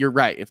think you're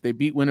right. If they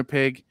beat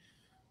Winnipeg,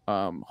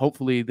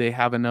 hopefully they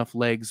have enough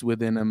legs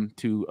within them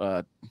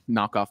to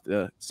knock off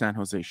the San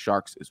Jose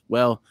Sharks as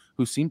well,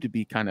 who seem to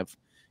be kind of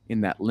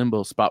in that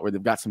limbo spot where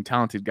they've got some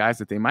talented guys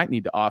that they might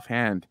need to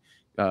offhand.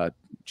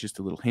 Just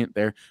a little hint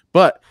there.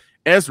 But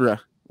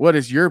Ezra, what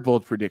is your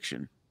bold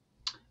prediction?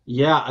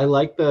 Yeah, I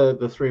like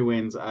the 3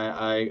 wins.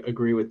 I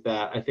agree with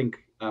that. I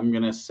think I'm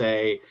gonna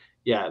say,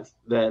 yeah,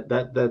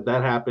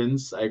 that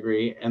happens. I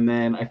agree. And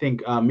then I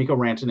think Mikko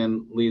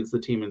Rantanen leads the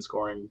team in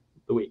scoring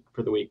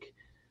for the week.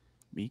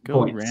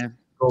 Mikko Rantanen.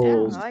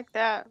 Goals. Yeah, I like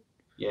that.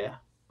 Yeah,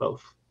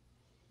 both.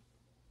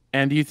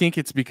 And do you think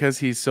it's because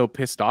he's so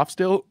pissed off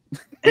still?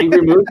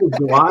 Angry Moose is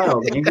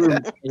wild. Angry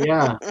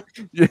Yeah.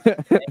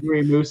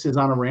 Angry Moose is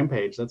on a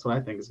rampage. That's what I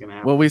think is going to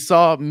happen. Well, we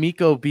saw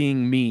Miko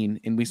being mean,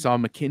 and we saw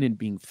McKinnon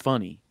being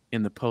funny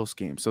in the post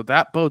game. So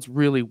that bodes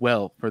really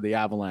well for the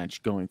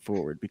Avalanche going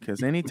forward,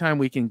 because anytime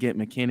we can get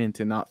McKinnon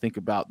to not think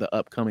about the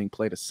upcoming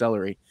plate of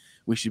celery,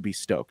 we should be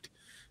stoked.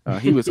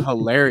 He was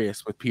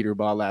hilarious with Peter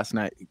Baugh last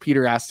night.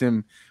 Peter asked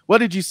him, "What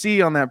did you see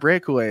on that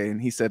breakaway?"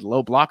 And he said,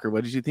 "Low blocker.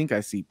 What did you think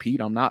I see,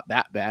 Pete? I'm not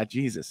that bad.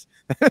 Jesus."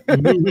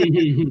 I'd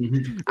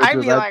be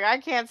like, I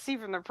can't see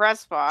from the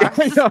press box.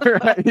 I know,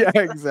 right? Yeah,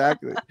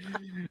 exactly.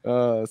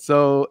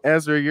 So,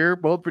 Ezra, your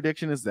bold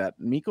prediction is that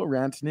Mikko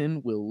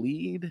Rantanen will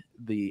lead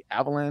the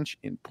Avalanche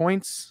in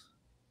points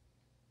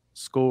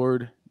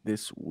scored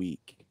this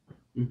week.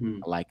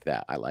 I like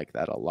that. I like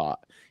that a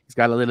lot. He's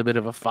got a little bit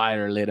of a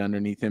fire lit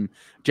underneath him.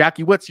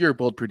 Jackie, what's your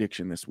bold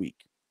prediction this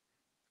week?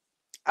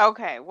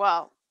 Okay,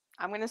 well,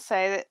 I'm going to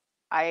say that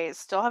I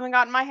still haven't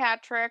gotten my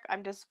hat trick.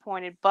 I'm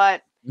disappointed,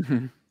 but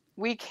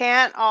we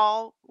can't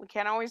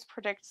always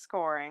predict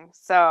scoring.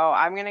 So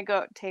I'm going to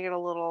go take it a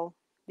little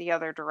the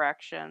other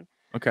direction.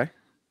 Okay.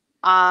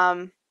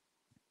 I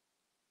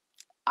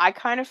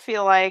kind of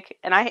feel like,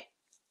 and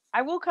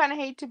I will kind of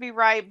hate to be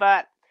right,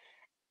 but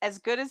as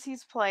good as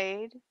he's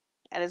played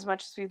and as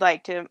much as we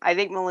liked him, I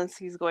think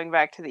Malinsky's going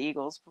back to the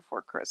Eagles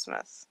before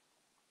Christmas.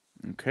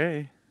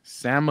 Okay.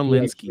 Sam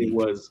Malinsky. He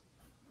was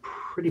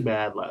pretty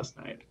bad last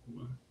night.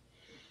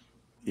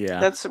 Yeah.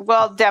 That's,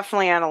 well,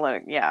 definitely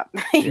analytic. Yeah.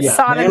 You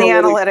saw it in the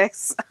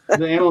analytics. The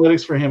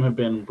analytics for him have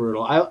been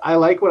brutal. I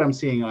like what I'm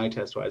seeing eye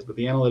test wise, but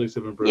the analytics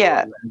have been brutal.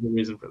 Yeah. There's a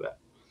reason for that.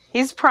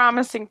 He's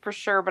promising for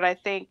sure, but I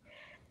think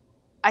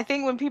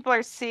when people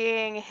are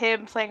seeing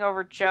him playing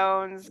over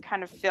Jones,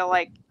 kind of feel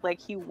like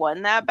he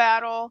won that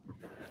battle,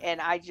 and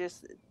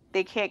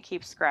they can't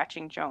keep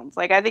scratching Jones.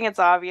 Like, I think it's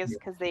obvious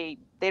because they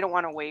don't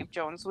want to waive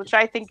Jones, which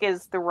I think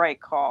is the right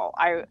call.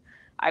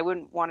 I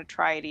wouldn't want to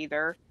try it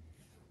either.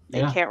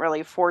 They can't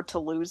really afford to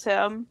lose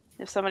him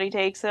if somebody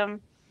takes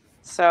him.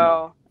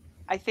 So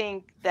I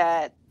think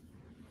that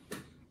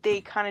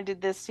they kind of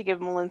did this to give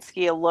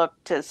Malinsky a look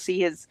to see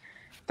his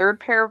third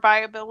pair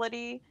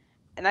viability.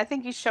 And I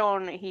think he's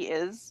shown he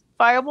is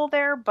viable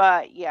there.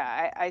 But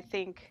yeah, I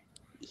think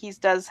he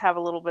does have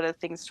a little bit of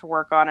things to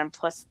work on. And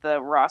plus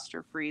the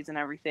roster freeze and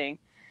everything.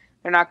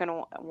 They're not going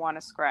to want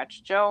to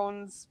scratch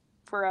Jones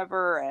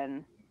forever.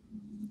 And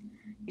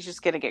he's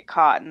just going to get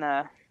caught in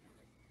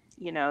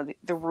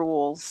the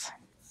rules.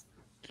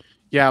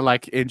 Yeah,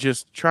 like it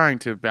just trying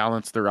to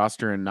balance the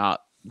roster and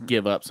not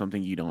give up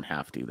something you don't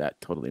have to. That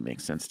totally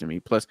makes sense to me.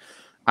 Plus,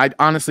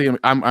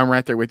 I'm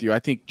right there with you. I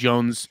think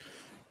Jones,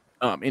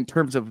 in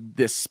terms of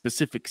this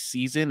specific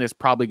season, is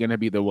probably going to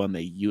be the one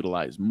they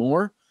utilize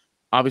more.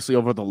 Obviously,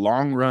 over the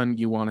long run,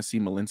 you want to see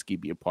Malinsky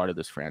be a part of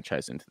this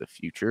franchise into the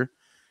future.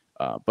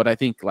 But I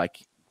think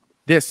like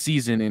this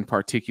season in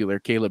particular,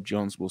 Caleb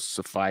Jones will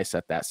suffice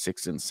at that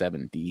 6 and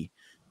 7D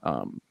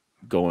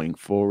going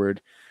forward.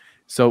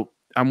 So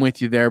I'm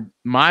with you there.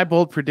 My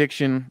bold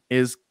prediction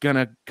is going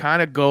to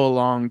kind of go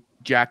along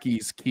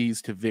Jackie's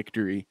keys to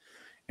victory.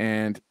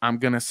 And I'm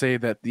going to say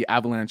that the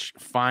Avalanche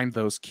find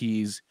those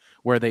keys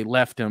where they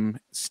left them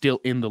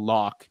still in the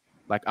lock,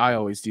 like I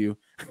always do.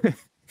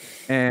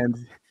 And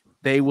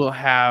they will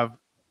have,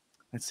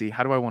 let's see,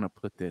 how do I want to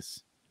put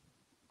this?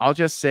 I'll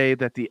just say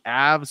that the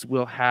Avs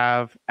will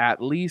have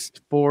at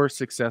least 4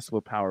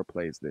 successful power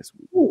plays this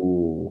week.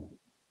 Ooh,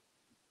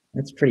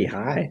 that's pretty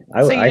high.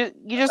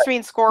 You just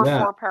mean score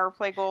 4 power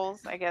play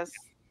goals, I guess.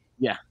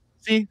 Yeah.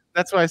 See,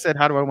 that's why I said,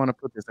 how do I want to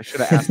put this? I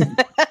should have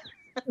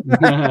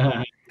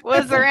asked.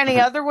 Was there any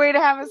other way to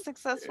have a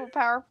successful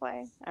power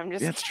play? I'm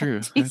just. That's true.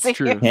 That's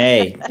true.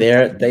 Hey,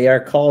 they are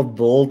called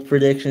bold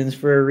predictions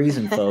for a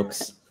reason,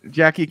 folks.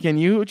 Jackie, can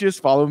you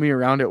just follow me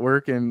around at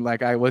work and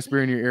like I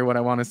whisper in your ear what I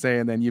want to say,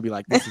 and then you be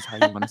like, "This is how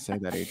you want to say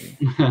that, Adrian."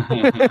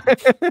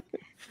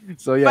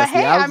 So yeah. But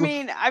hey, I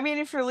mean,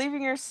 if you're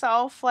leaving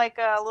yourself like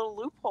a little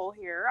loophole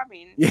here, I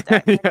mean,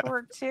 that could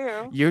work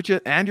too. You're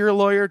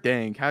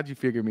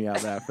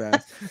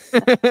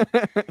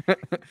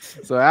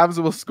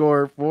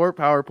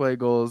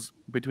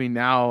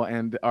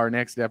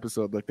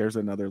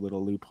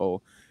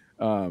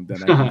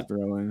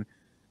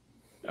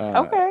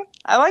Okay,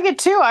 I like it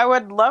too. I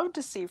would love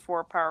to see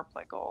 4 power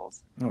play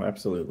goals. Oh,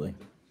 absolutely.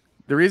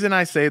 The reason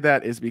I say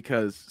that is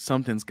because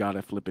something's got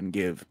to flip and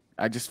give.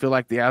 I just feel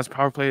like the Avs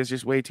power play is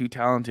just way too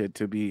talented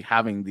to be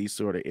having these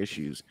sort of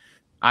issues.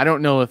 I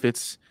don't know if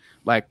it's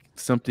like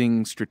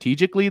something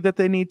strategically that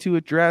they need to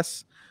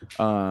address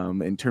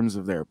in terms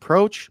of their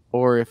approach,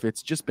 or if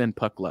it's just been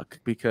puck luck,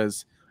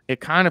 because it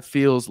kind of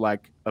feels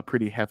like a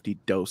pretty hefty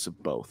dose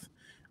of both.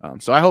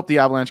 So I hope the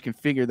Avalanche can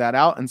figure that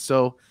out. And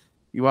so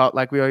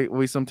like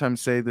we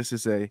sometimes say, this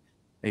is a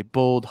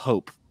bold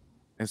hope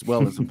as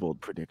well as a bold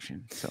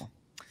prediction. So,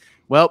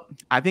 well,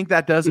 I think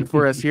that does it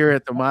for us here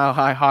at the Mile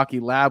High Hockey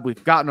Lab.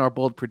 We've gotten our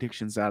bold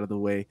predictions out of the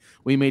way.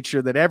 We made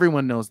sure that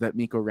everyone knows that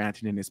Mikko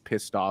Rantanen is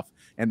pissed off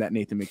and that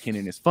Nathan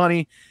MacKinnon is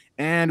funny.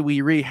 And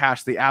we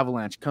rehashed the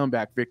Avalanche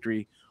comeback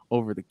victory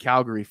over the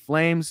Calgary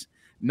Flames.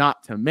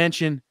 Not to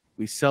mention,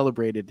 we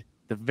celebrated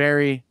the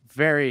very,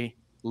 very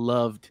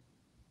loved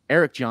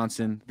Eric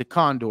Johnson, the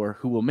Condor,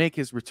 who will make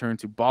his return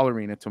to Ball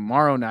Arena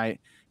tomorrow night.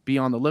 Be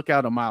on the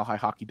lookout on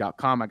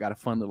milehighhockey.com. I got a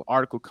fun little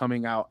article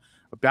coming out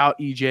about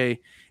EJ,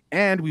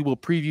 and we will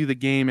preview the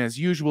game as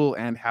usual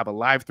and have a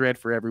live thread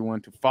for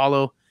everyone to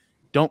follow.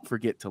 Don't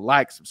forget to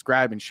like,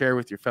 subscribe, and share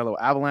with your fellow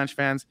Avalanche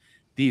fans.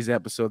 These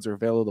episodes are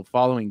available the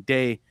following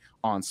day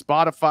on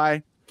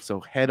Spotify, so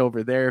head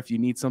over there if you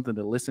need something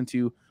to listen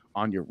to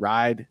on your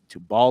ride to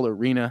Ball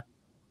Arena.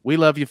 We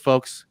love you,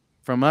 folks.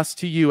 From us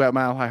to you at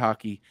Mile High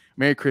Hockey,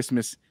 Merry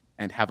Christmas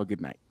and have a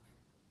good night.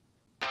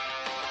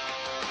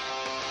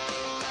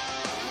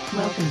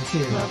 Welcome to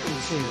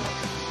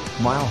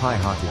Mile High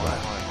Hockey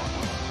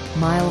Lab.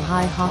 Mile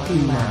High Hockey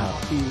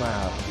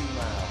Lab.